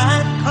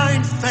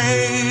 Mankind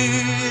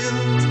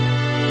failed,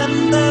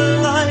 and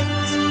the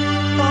light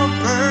of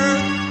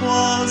earth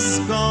was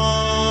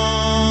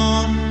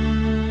gone.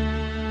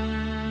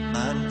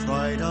 Man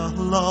cried a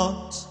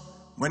lot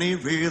when he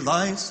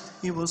realized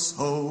he was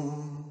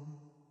home.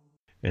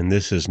 And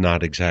this is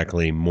not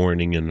exactly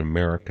Morning in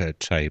America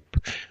type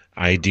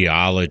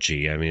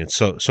ideology. I mean, it's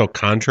so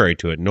contrary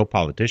to it. No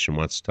politician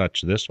wants to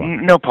touch this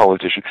one. No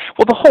politician.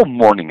 Well, the whole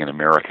Morning in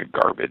America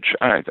garbage.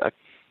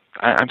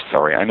 I'm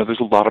sorry. I know there's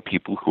a lot of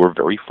people who are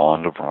very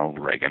fond of Ronald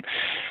Reagan,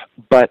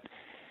 but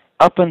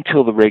up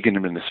until the Reagan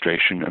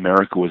administration,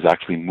 America was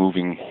actually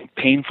moving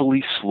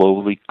painfully,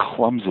 slowly,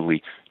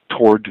 clumsily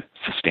toward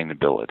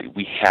sustainability.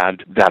 We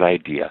had that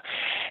idea.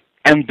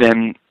 And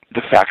then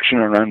the faction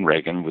around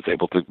Reagan was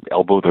able to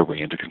elbow their way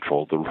into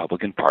control of the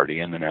Republican Party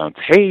and announce,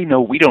 hey,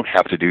 no, we don't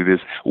have to do this.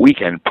 We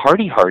can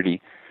party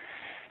hardy.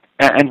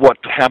 And what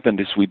happened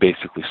is we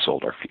basically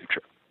sold our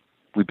future.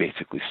 We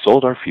basically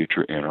sold our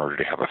future in order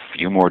to have a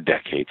few more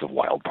decades of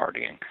wild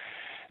partying.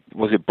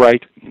 Was it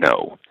bright?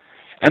 No.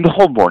 And the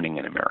whole Morning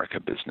in America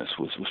business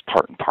was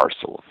part and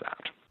parcel of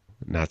that.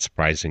 Not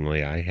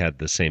surprisingly, I had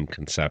the same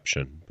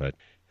conception, but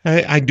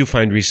I do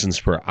find reasons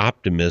for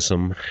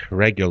optimism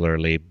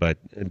regularly, but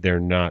they're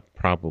not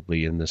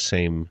probably in the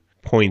same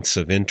points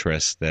of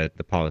interest that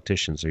the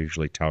politicians are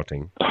usually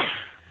touting.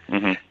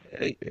 Mm-hmm.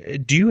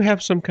 Do you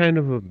have some kind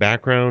of a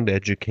background,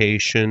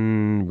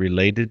 education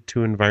related to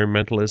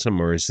environmentalism,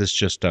 or is this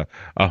just a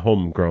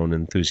homegrown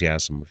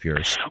enthusiasm of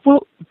yours?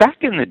 Well, back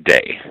in the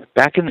day,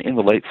 back in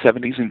the late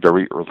 70s and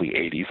very early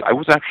 80s, I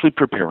was actually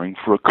preparing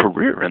for a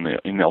career in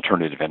the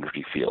alternative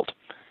energy field.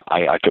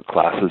 I took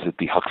classes at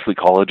the Huxley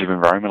College of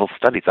Environmental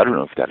Studies. I don't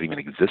know if that even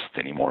exists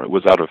anymore. It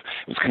was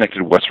connected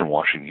to Western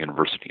Washington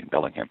University in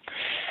Bellingham.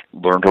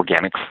 Learned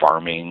organic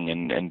farming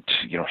and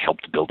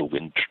helped build a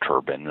wind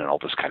turbine and all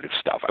this kind of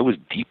stuff. I was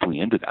deeply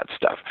into that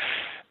stuff.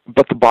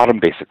 But the bottom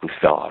basically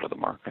fell out of the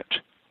market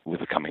with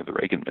the coming of the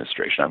Reagan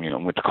administration. I mean, I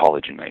went to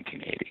college in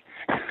 1980,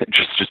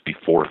 just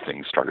before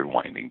things started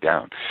winding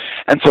down.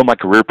 And so my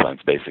career plans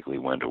basically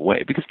went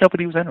away because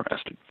nobody was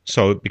interested.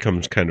 So it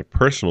becomes kind of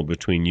personal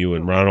between you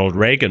and Ronald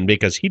Reagan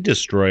because he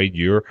destroyed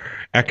your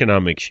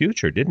economic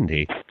future, didn't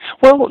he?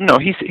 Well, no,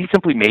 he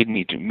simply made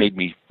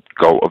me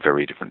go a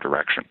very different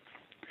direction.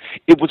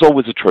 It was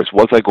always a choice.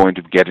 Was I going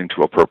to get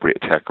into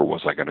appropriate tech or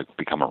was I going to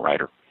become a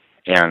writer?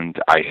 And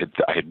I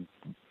had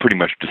pretty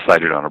much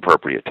decided on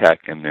appropriate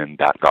tech, and then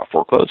that got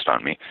foreclosed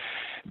on me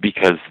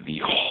because the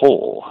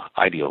whole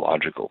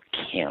ideological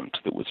cant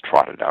that was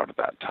trotted out at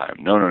that time.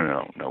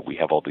 No, we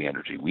have all the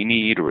energy we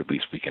need, or at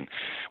least we can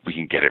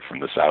get it from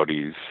the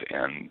Saudis,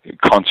 and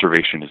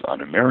conservation is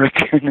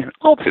un-American, and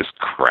all this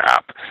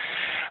crap.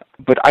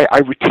 But I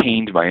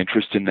retained my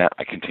interest in that.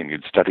 I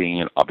continued studying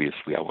it.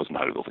 Obviously, I was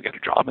not able to get a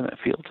job in that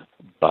field,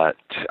 but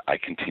I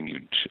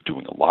continued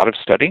doing a lot of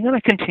studying, and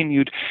I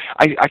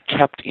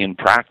kept in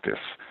practice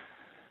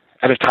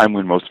at a time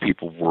when most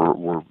people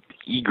were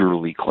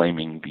eagerly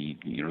claiming the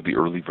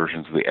early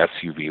versions of the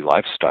SUV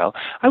lifestyle.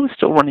 I was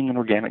still running an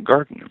organic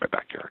garden in my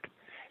backyard,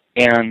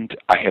 and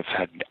I have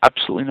had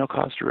absolutely no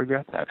cause to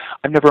regret that.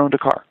 I've never owned a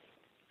car.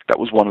 That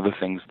was one of the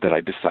things that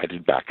I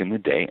decided back in the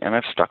day, and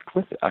I've stuck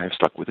with it. I have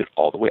stuck with it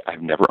all the way.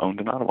 I've never owned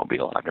an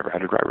automobile. I've never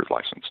had a driver's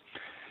license.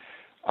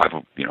 I've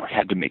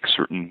had to make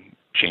certain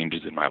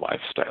changes in my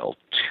lifestyle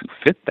to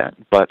fit that,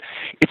 but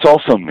it's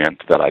also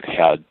meant that I've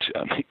had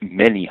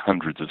many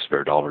hundreds of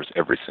spare dollars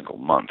every single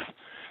month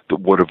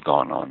that would have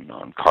gone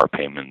on car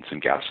payments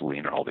and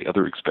gasoline and all the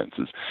other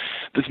expenses.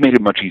 This made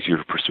it much easier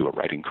to pursue a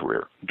writing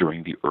career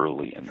during the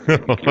early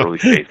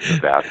phases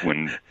of that,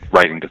 when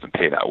writing doesn't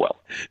pay that well.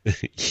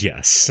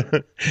 Yes.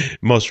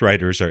 Most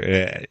writers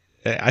are...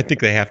 I think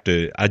they have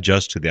to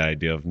adjust to the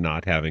idea of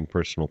not having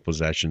personal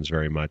possessions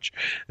very much.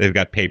 They've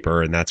got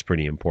paper, and that's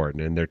pretty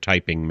important, and they're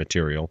typing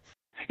material.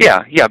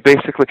 Yeah.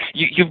 Basically,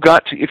 you've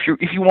got to, if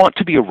you want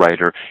to be a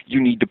writer,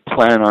 you need to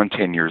plan on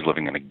 10 years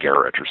living in a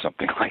garret or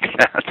something like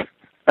that.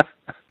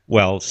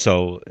 Well,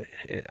 so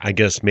I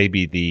guess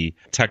maybe the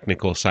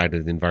technical side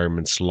of the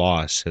environment's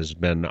loss has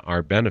been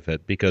our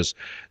benefit, because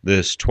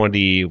this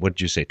 27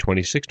 books that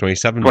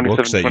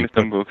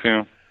 27 books,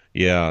 yeah.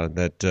 Yeah,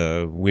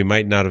 that we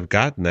might not have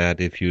gotten that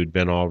if you'd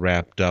been all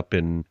wrapped up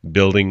in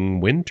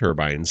building wind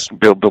turbines.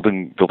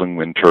 Building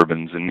wind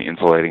turbines and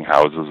insulating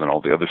houses and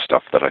all the other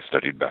stuff that I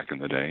studied back in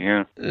the day,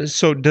 yeah.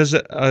 So does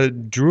a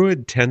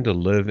druid tend to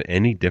live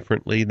any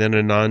differently than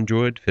a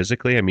non-druid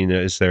physically? I mean,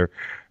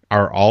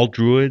 are all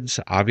druids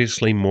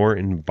obviously more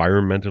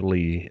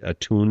environmentally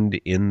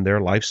attuned in their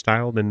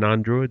lifestyle than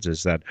non-druids?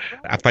 Is that,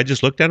 if I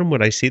just looked at them,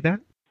 would I see that?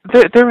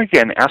 There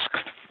again, ask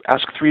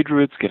 3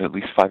 druids, get at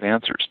least 5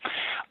 answers.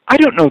 I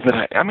don't know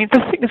that I mean, the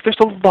thing is, there's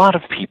a lot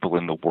of people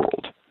in the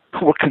world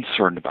who we're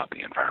concerned about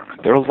the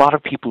environment. There are a lot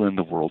of people in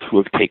the world who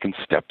have taken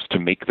steps to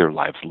make their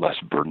lives less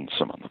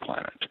burdensome on the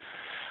planet.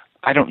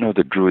 I don't know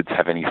that Druids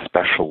have any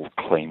special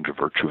claim to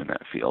virtue in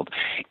that field.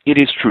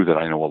 It is true that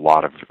I know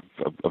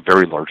a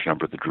very large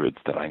number of the Druids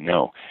that I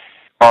know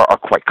are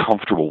quite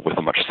comfortable with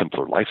a much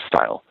simpler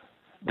lifestyle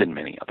than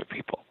many other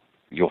people.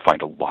 You'll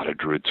find a lot of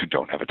Druids who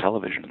don't have a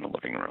television in the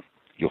living room.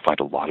 You'll find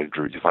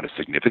a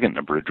significant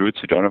number of Druids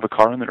who don't have a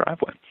car in the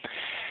driveway.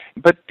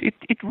 But it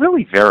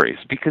really varies,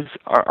 because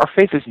our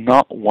faith is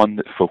not one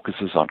that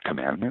focuses on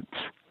commandments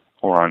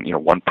or on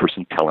one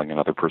person telling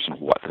another person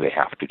what they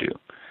have to do.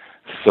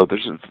 So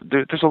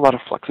there's a lot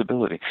of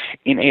flexibility.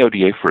 In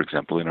AODA, for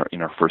example,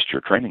 in our first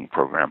year training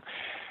program,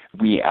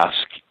 we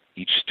ask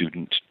each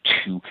student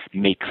to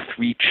make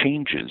 3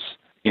 changes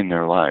in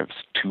their lives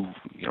to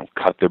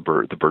cut the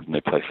burden they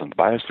place on the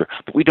biosphere.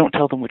 But we don't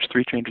tell them which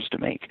 3 changes to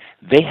make.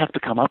 They have to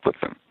come up with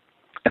them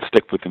and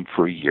stick with them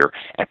for a year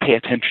and pay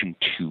attention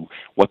to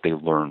what they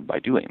learn by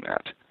doing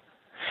that.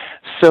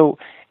 So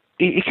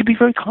it can be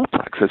very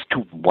complex as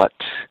to what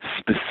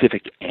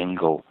specific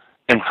angle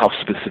and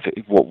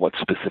what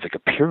specific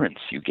appearance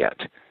you get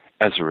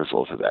as a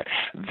result of that.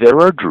 There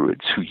are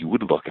Druids who you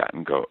would look at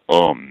and go,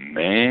 oh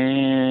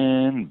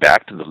man,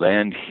 back to the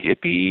land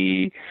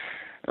hippie,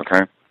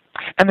 okay?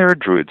 And there are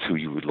Druids who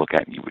you would look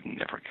at and you would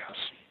never guess.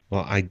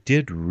 Well, I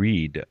did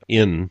read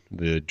in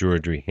the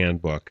Druidry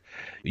Handbook,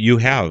 you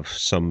have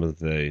some of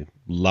the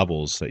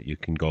levels that you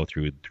can go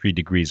through, 3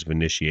 degrees of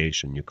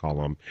initiation. You call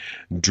them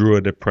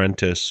Druid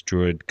Apprentice,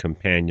 Druid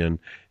Companion,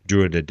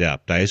 Druid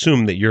Adept. I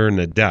assume that you're an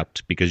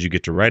Adept because you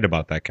get to write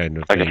about that kind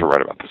of thing. I get to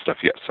write about this stuff,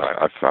 yes.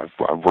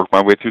 I've worked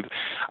my way through.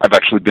 I've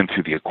actually been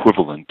through the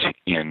equivalent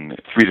in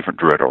 3 different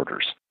Druid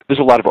orders. There's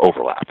a lot of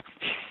overlap.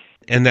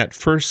 And that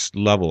first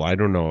level, I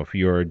don't know if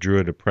you're a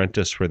Druid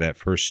Apprentice for that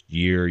first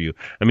year. You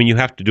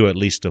have to do at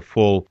least a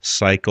full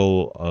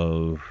cycle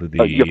of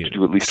the you have to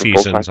do at least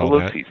seasons, a full cycle all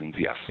of that. Seasons,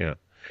 yes. Yeah.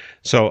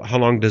 So how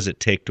long does it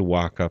take to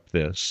walk up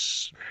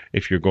this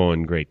if you're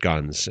going great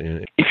guns?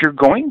 If you're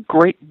going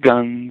great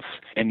guns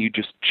and you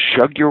just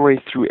chug your way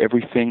through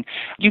everything,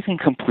 you can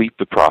complete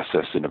the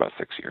process in about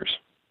 6 years.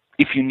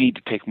 If you need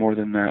to take more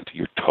than that,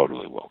 you're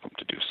totally welcome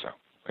to do so.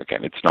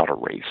 Again, it's not a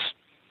race.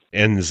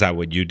 And is that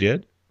what you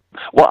did?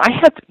 Well,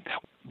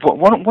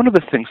 one of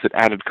the things that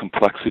added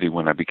complexity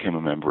when I became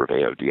a member of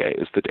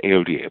AODA is that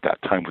AODA at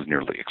that time was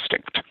nearly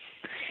extinct.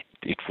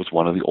 It was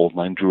one of the old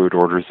line Druid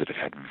orders that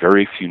had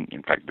very few,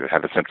 in fact, it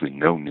had essentially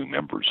no new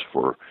members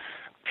for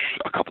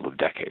a couple of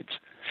decades.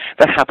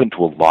 That happened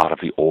to a lot of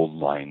the old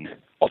line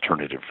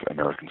alternative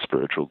American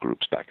spiritual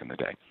groups back in the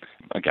day.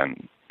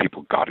 Again,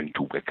 people got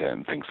into Wicca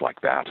and things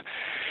like that.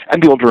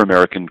 And the older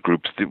American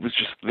groups,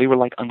 they were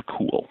like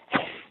uncool.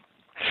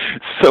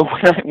 So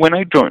when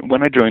I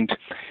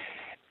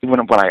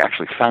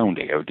actually found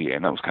AODA,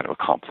 and that was kind of a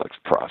complex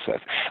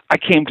process, I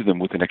came to them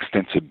with an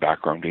extensive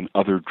background in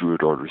other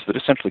Druid orders that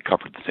essentially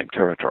covered the same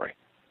territory.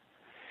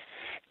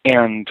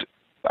 And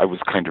I was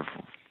kind of,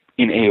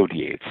 in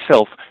AODA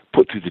itself,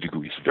 put through the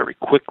degrees very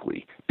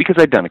quickly because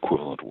I'd done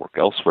equivalent work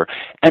elsewhere,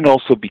 and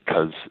also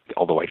because,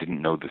 although I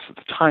didn't know this at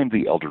the time,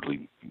 the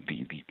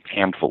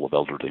handful of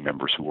elderly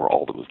members who were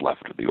all that was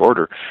left of the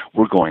order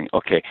were going,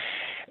 okay,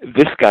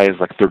 this guy is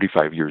like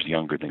 35 years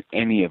younger than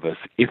any of us.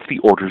 If the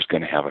order's going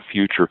to have a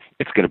future,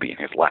 it's going to be in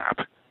his lap.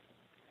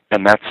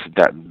 And that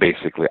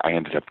basically, I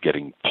ended up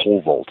getting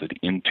pole vaulted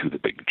into the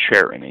big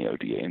chair in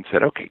AODA and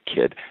said, okay,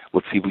 kid,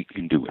 let's see what we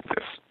can do with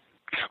this.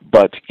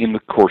 But in the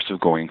course of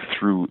going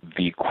through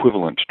the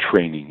equivalent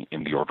training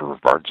in the Order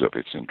of Bards,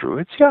 Oviates, and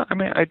Druids, I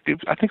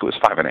think it was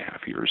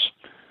 5.5 years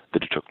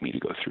that it took me to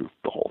go through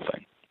the whole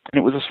thing. And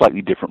it was a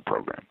slightly different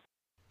program.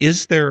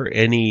 Is there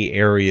any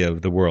area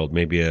of the world,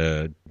 maybe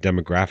a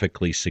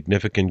demographically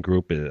significant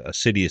group, a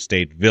city, a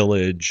state,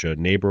 village, a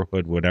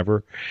neighborhood,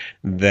 whatever,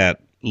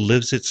 that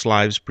lives its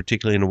lives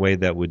particularly in a way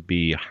that would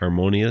be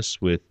harmonious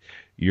with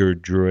your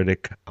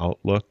Druidic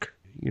outlook?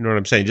 You know what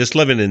I'm saying? Just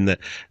living in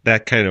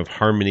that kind of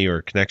harmony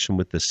or connection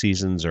with the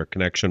seasons or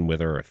connection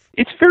with Earth.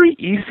 It's very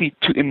easy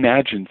to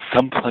imagine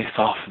someplace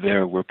off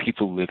there where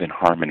people live in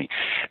harmony.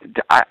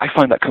 I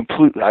find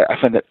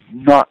that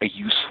not a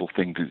useful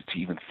thing to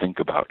even think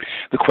about.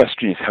 The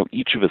question is how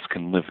each of us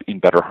can live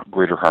in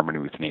greater harmony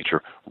with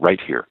nature right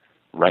here,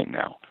 right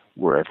now,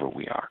 wherever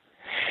we are.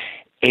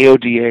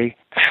 AODA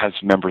has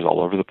members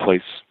all over the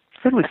place,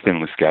 fairly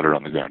thinly scattered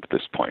on the ground at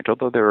this point,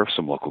 although there are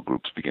some local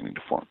groups beginning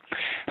to form.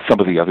 Some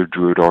of the other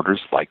Druid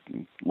orders,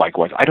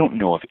 likewise, I don't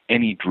know of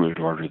any Druid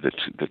order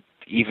that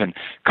even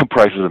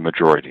comprises a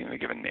majority in a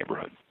given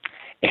neighborhood.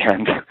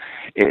 And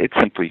it's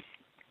simply,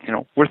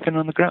 we're thin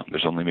on the ground.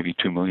 There's only maybe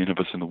 2 million of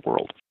us in the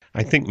world.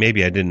 I think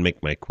maybe I didn't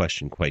make my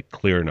question quite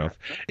clear enough.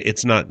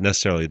 It's not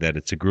necessarily that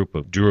it's a group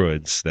of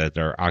Druids that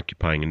are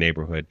occupying a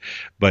neighborhood,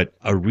 but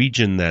a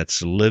region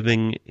that's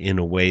living in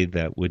a way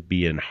that would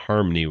be in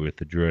harmony with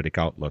the Druidic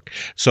outlook.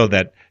 So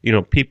that,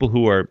 people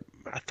who are,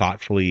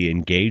 thoughtfully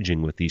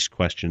engaging with these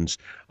questions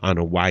on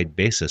a wide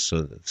basis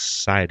so that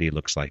society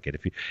looks like it.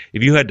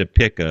 If you had to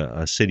pick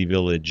a city,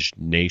 village,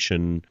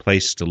 nation,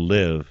 place to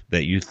live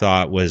that you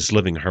thought was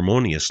living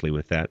harmoniously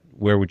with that,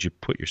 where would you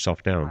put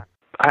yourself down?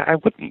 I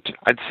wouldn't.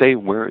 I'd say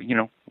where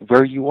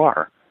you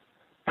are.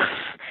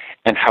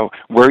 And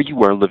where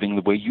you are living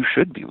the way you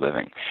should be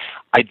living.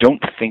 I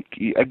don't think,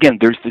 again,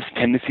 there's this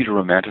tendency to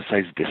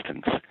romanticize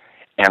distance,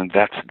 and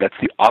that's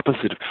the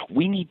opposite.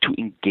 We need to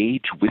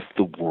engage with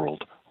the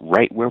world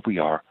right where we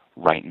are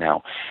right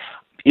now.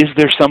 Is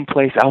there some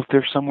place out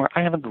there somewhere?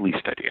 I haven't the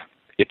least idea.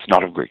 It's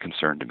not of great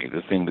concern to me.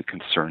 The thing that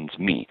concerns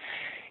me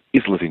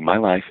is living my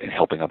life and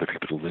helping other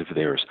people to live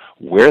theirs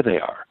where they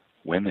are,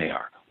 when they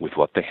are, with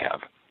what they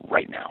have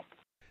right now.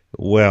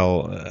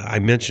 Well, I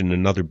mentioned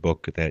another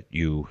book that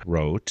you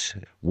wrote,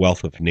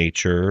 Wealth of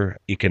Nature,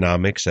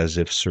 Economics as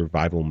if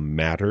Survival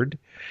Mattered.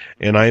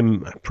 And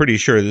I'm pretty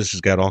sure this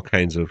has got all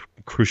kinds of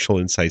crucial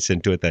insights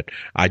into it that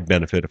I'd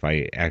benefit if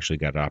I actually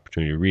got an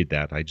opportunity to read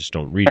that. I just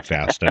don't read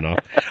fast enough.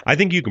 I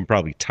think you can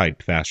probably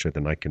type faster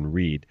than I can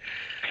read.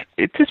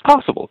 It is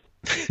possible.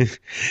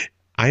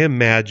 I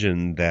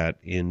imagine that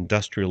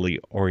industrially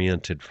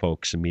oriented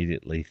folks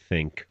immediately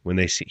think, when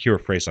they hear a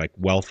phrase like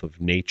wealth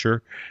of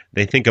nature,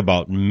 they think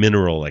about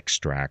mineral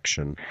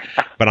extraction.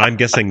 But I'm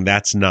guessing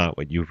that's not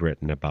what you've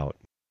written about.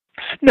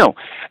 No.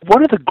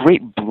 One of the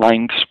great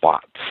blind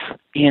spots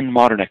in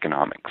modern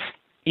economics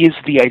is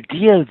the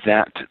idea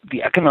that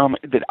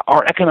that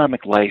our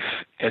economic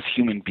life as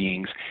human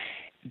beings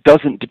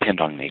doesn't depend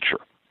on nature.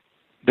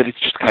 That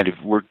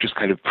we're just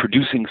kind of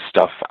producing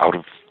stuff out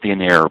of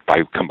thin air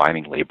by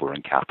combining labor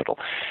and capital.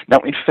 Now,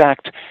 in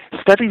fact,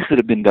 studies that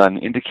have been done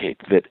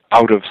indicate that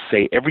out of,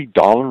 say, every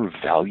dollar of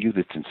value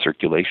that's in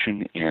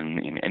circulation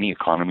in any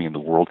economy in the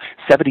world,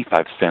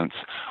 75 cents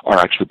are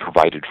actually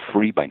provided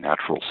free by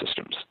natural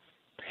systems.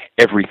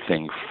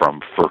 Everything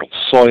from fertile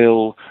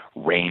soil,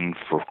 rain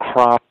for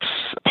crops,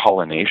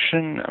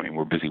 pollination. I mean,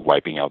 we're busy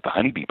wiping out the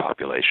honeybee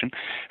population,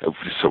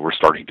 so we're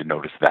starting to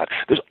notice that.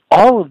 There's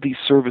all of these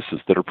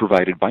services that are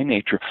provided by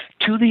nature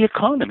to the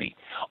economy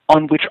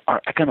on which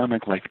our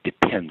economic life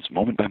depends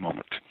moment by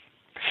moment.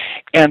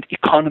 And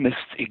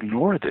economists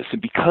ignore this,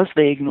 and because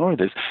they ignore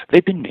this,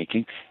 they've been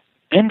making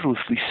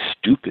endlessly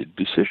stupid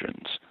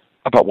decisions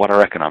about what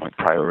our economic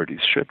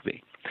priorities should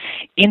be.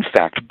 In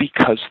fact,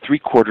 because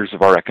 3/4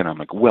 of our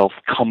economic wealth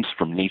comes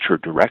from nature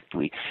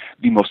directly,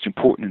 the most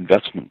important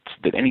investment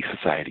that any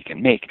society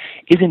can make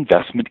is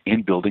investment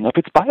in building up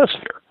its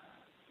biosphere,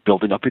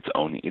 building up its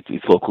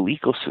local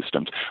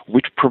ecosystems,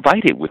 which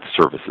provide it with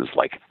services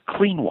like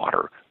clean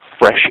water,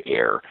 fresh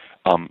air,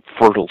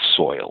 fertile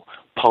soil,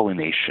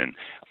 pollination,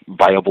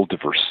 viable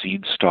diverse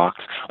seed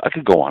stocks. I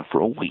could go on for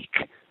a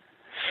week.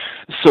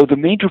 So the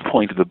major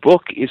point of the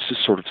book is to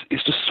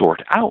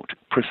sort out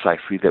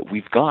precisely that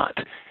we've got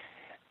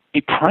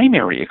a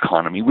primary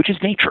economy, which is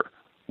nature,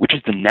 which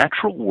is the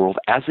natural world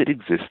as it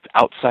exists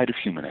outside of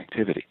human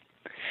activity.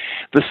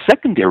 The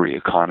secondary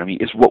economy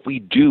is what we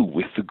do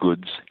with the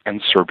goods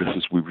and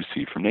services we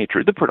receive from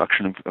nature, the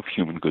production of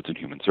human goods and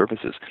human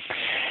services.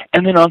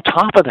 And then on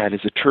top of that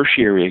is a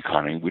tertiary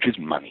economy, which is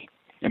money.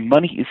 And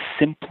money is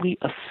simply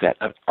a set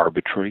of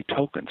arbitrary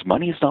tokens.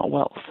 Money is not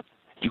wealth.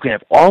 You can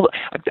have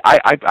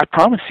I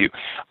promise you,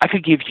 I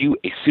could give you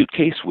a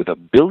suitcase with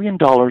 $1 billion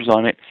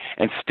on it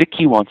and stick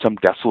you on some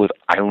desolate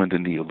island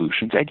in the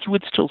Aleutians, and you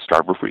would still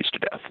starve or freeze to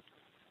death.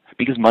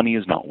 Because money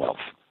is not wealth.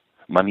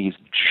 Money is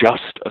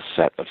just a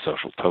set of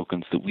social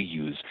tokens that we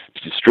use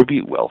to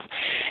distribute wealth.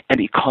 And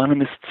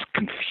economists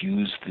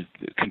confuse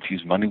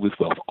money with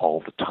wealth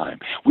all the time.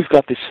 We've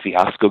got this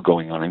fiasco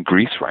going on in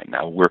Greece right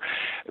now where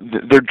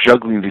they're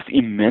juggling this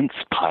immense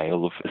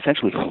pile of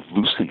essentially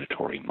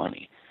hallucinatory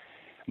money.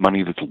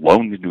 Money that's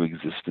loaned into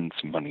existence,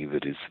 money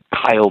that is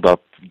piled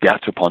up,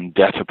 debt upon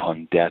debt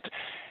upon debt.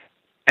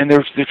 And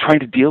they're trying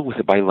to deal with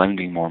it by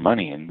lending more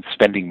money and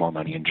spending more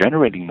money and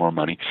generating more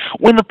money,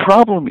 when the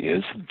problem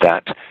is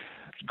that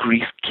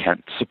Greece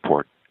can't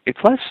support its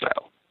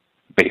lifestyle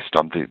based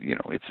on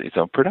its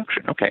own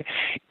production. Okay,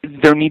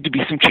 there need to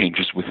be some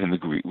changes within the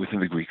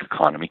Greek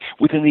economy,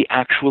 within the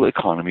actual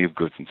economy of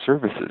goods and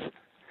services.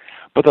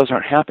 But those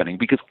aren't happening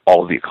because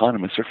all of the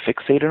economists are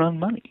fixated on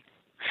money.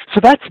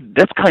 So that's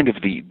kind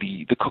of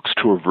the Cook's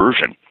Tour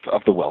version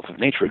of the wealth of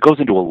nature. It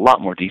goes into a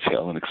lot more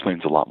detail and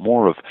explains a lot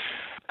more of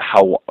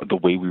how the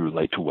way we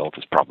relate to wealth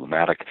is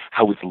problematic,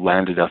 how it's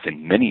landed us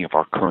in many of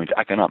our current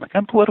economic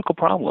and political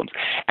problems,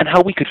 and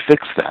how we could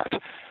fix that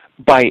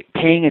by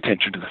paying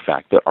attention to the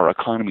fact that our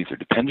economies are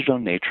dependent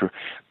on nature,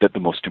 that the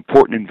most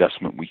important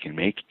investment we can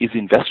make is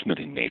investment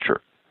in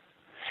nature,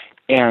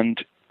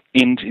 and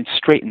in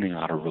straightening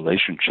out our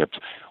relationships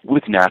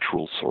with the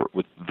natural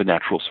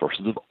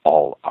sources of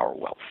all our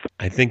wealth.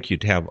 I think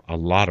you'd have a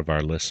lot of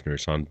our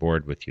listeners on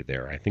board with you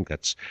there. I think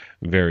that's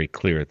very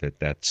clear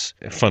that that's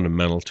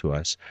fundamental to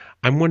us.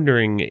 I'm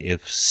wondering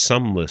if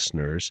some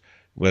listeners,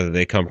 whether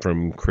they come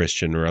from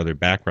Christian or other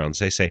backgrounds,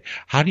 they say,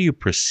 how do you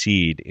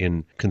proceed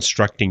in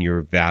constructing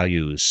your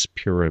values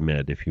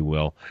pyramid, if you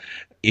will?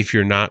 if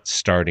you're not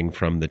starting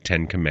from the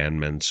Ten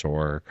Commandments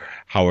or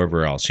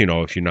however else,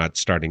 if you're not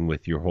starting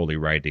with your holy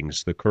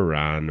writings, the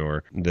Quran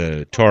or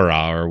the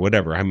Torah or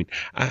whatever. I mean,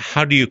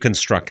 how do you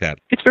construct that?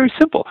 It's very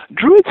simple.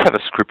 Druids have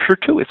a scripture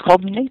too. It's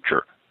called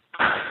nature.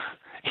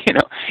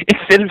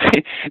 Instead of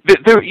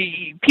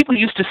people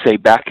used to say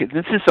back,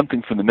 this is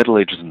something from the Middle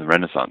Ages and the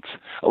Renaissance.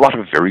 A lot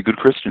of very good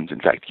Christians, in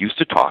fact, used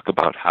to talk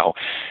about how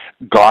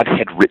God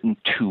had written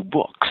two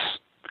books.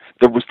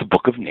 There was the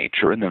book of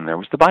nature, and then there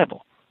was the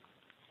Bible.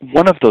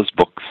 One of those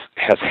books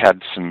has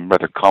had some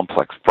rather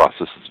complex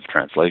processes of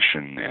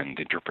translation and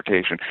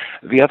interpretation.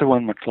 The other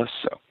one, much less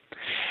so.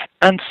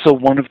 And so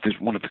one of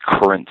the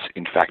currents,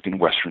 in fact, in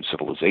Western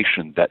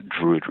civilization that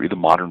Druidry, the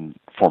modern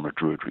form of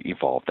Druidry,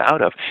 evolved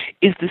out of,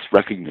 is this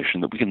recognition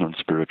that we can learn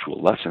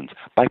spiritual lessons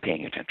by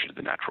paying attention to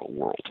the natural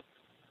world.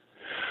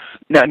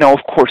 Now,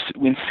 of course,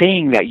 when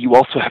saying that, you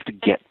also have to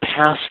get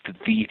past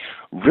the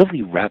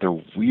really rather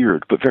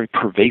weird but very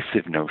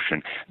pervasive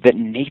notion that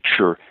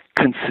nature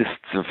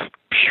consists of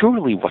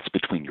purely what's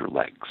between your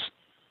legs.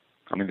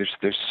 I mean,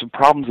 there's some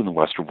problems in the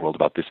Western world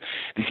about this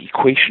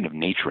equation of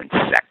nature and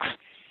sex.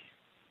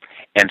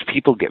 And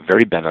people get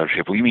very bent out of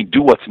shape. Well, you mean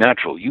do what's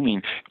natural? You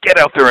mean get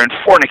out there and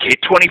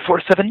fornicate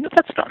 24/7? No,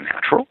 that's not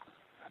natural.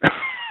 I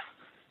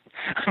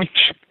mean,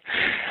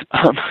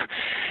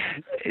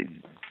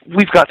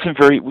 we've got some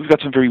very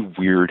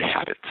weird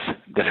habits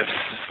that have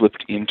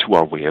slipped into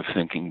our way of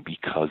thinking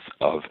because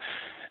of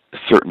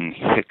certain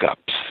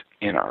hiccups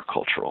in our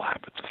cultural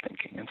habits of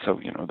thinking. And so,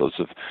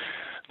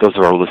 those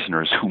are our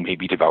listeners who may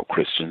be devout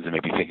Christians and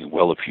may be thinking,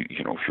 well, if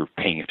you're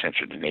paying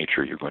attention to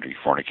nature, you're going to be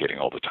fornicating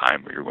all the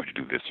time, or you're going to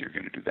do this, or you're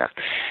going to do that.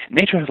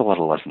 Nature has a lot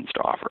of lessons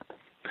to offer.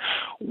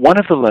 One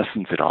of the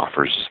lessons it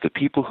offers is that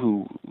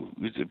people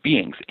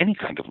beings, any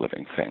kind of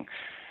living thing,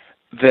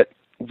 that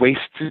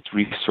wastes its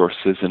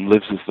resources and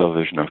lives as though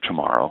there's no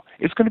tomorrow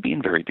is going to be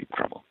in very deep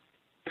trouble.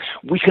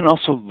 We can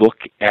also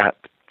look at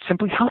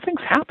simply how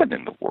things happen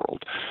in the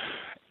world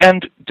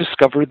and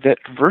discover that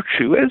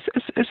virtue, as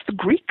the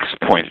Greeks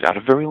pointed out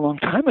a very long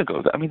time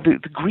ago, I mean, the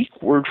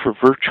Greek word for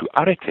virtue,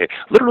 arete,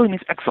 literally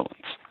means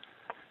excellence.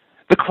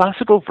 The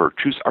classical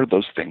virtues are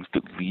those things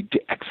that lead to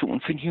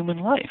excellence in human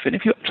life. And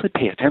if you actually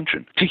pay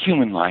attention to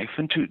human life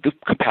and to the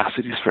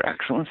capacities for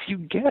excellence, you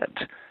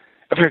get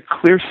a very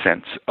clear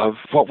sense of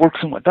what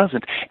works and what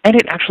doesn't. And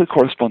it actually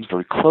corresponds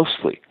very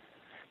closely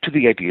to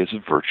the ideas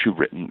of virtue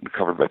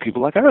covered by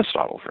people like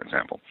Aristotle, for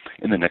example,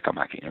 in the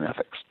Nicomachean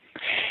Ethics.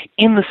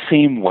 In the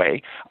same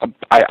way,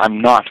 I'm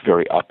not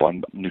very up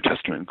on New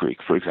Testament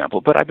Greek, for example,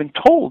 but I've been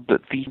told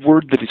that the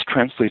word that is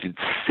translated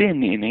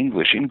sin in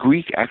English, in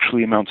Greek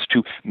actually amounts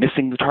to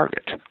missing the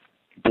target,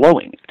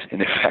 blowing it,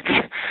 in effect,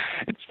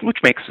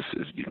 which makes us,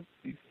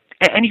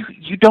 and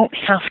you don't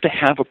have to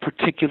have a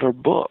particular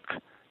book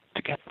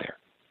to get there.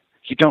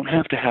 You don't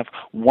have to have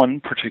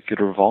one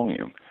particular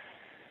volume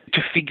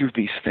to figure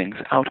these things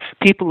out.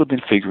 People have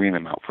been figuring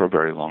them out for a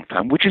very long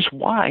time, which is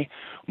why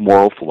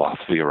moral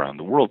philosophy around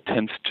the world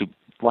tends to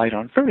light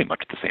on very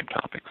much the same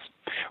topics.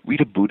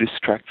 Read a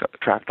Buddhist tract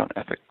on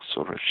ethics,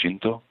 or a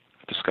Shinto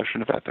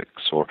discussion of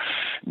ethics, or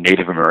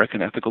Native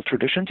American ethical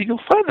traditions, you'll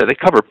find that they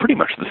cover pretty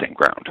much the same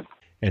ground.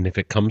 And if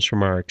it comes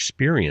from our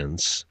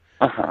experience,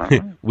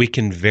 we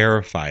can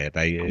verify it.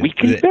 We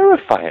can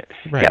verify it.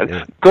 Right.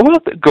 Yeah. Go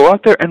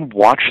out there and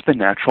watch the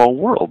natural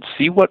world.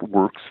 See what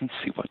works and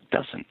see what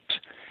doesn't.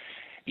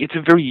 It's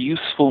a very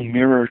useful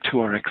mirror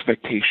to our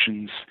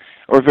expectations,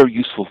 or a very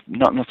useful,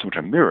 not so much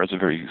a mirror, as a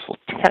very useful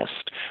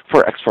test for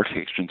our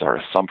expectations, our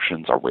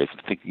assumptions, our ways of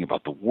thinking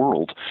about the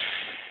world,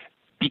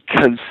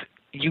 because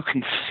you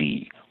can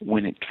see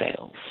when it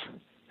fails.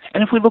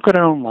 And if we look at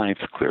our own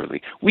lives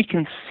clearly, we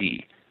can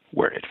see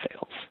where it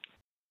fails.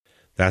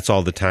 That's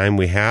all the time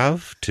we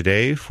have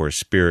today for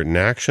Spirit in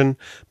Action,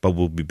 but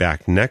we'll be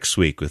back next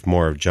week with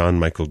more of John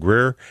Michael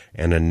Greer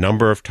and a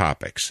number of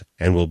topics,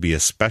 and we'll be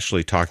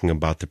especially talking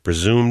about the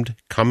presumed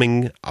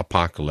coming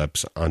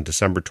apocalypse on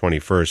December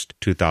 21st,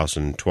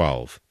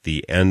 2012,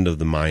 the end of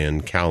the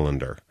Mayan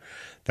calendar.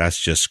 That's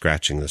just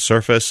scratching the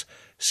surface.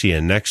 See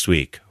you next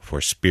week for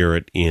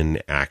Spirit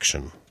in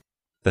Action.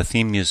 The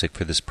theme music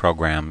for this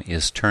program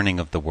is Turning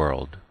of the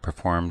World,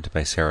 performed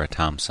by Sarah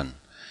Thompson.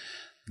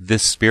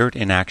 This Spirit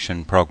in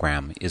Action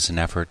program is an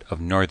effort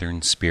of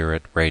Northern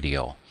Spirit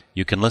Radio.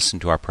 You can listen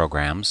to our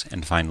programs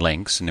and find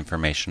links and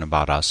information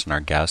about us and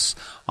our guests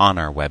on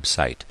our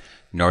website,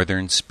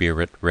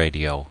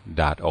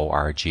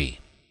 northernspiritradio.org.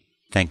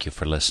 Thank you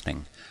for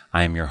listening.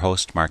 I am your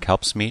host, Mark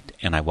Helpsmeet,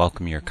 and I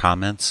welcome your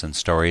comments and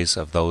stories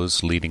of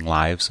those leading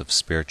lives of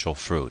spiritual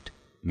fruit.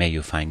 May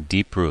you find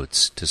deep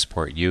roots to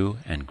support you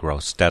and grow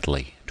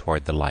steadily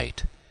toward the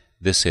light.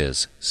 This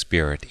is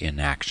Spirit in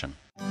Action.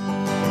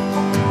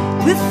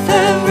 With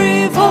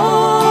every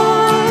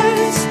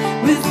voice,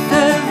 with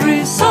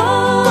every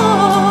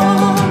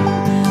song,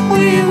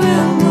 we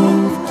will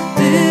move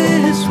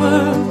this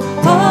world.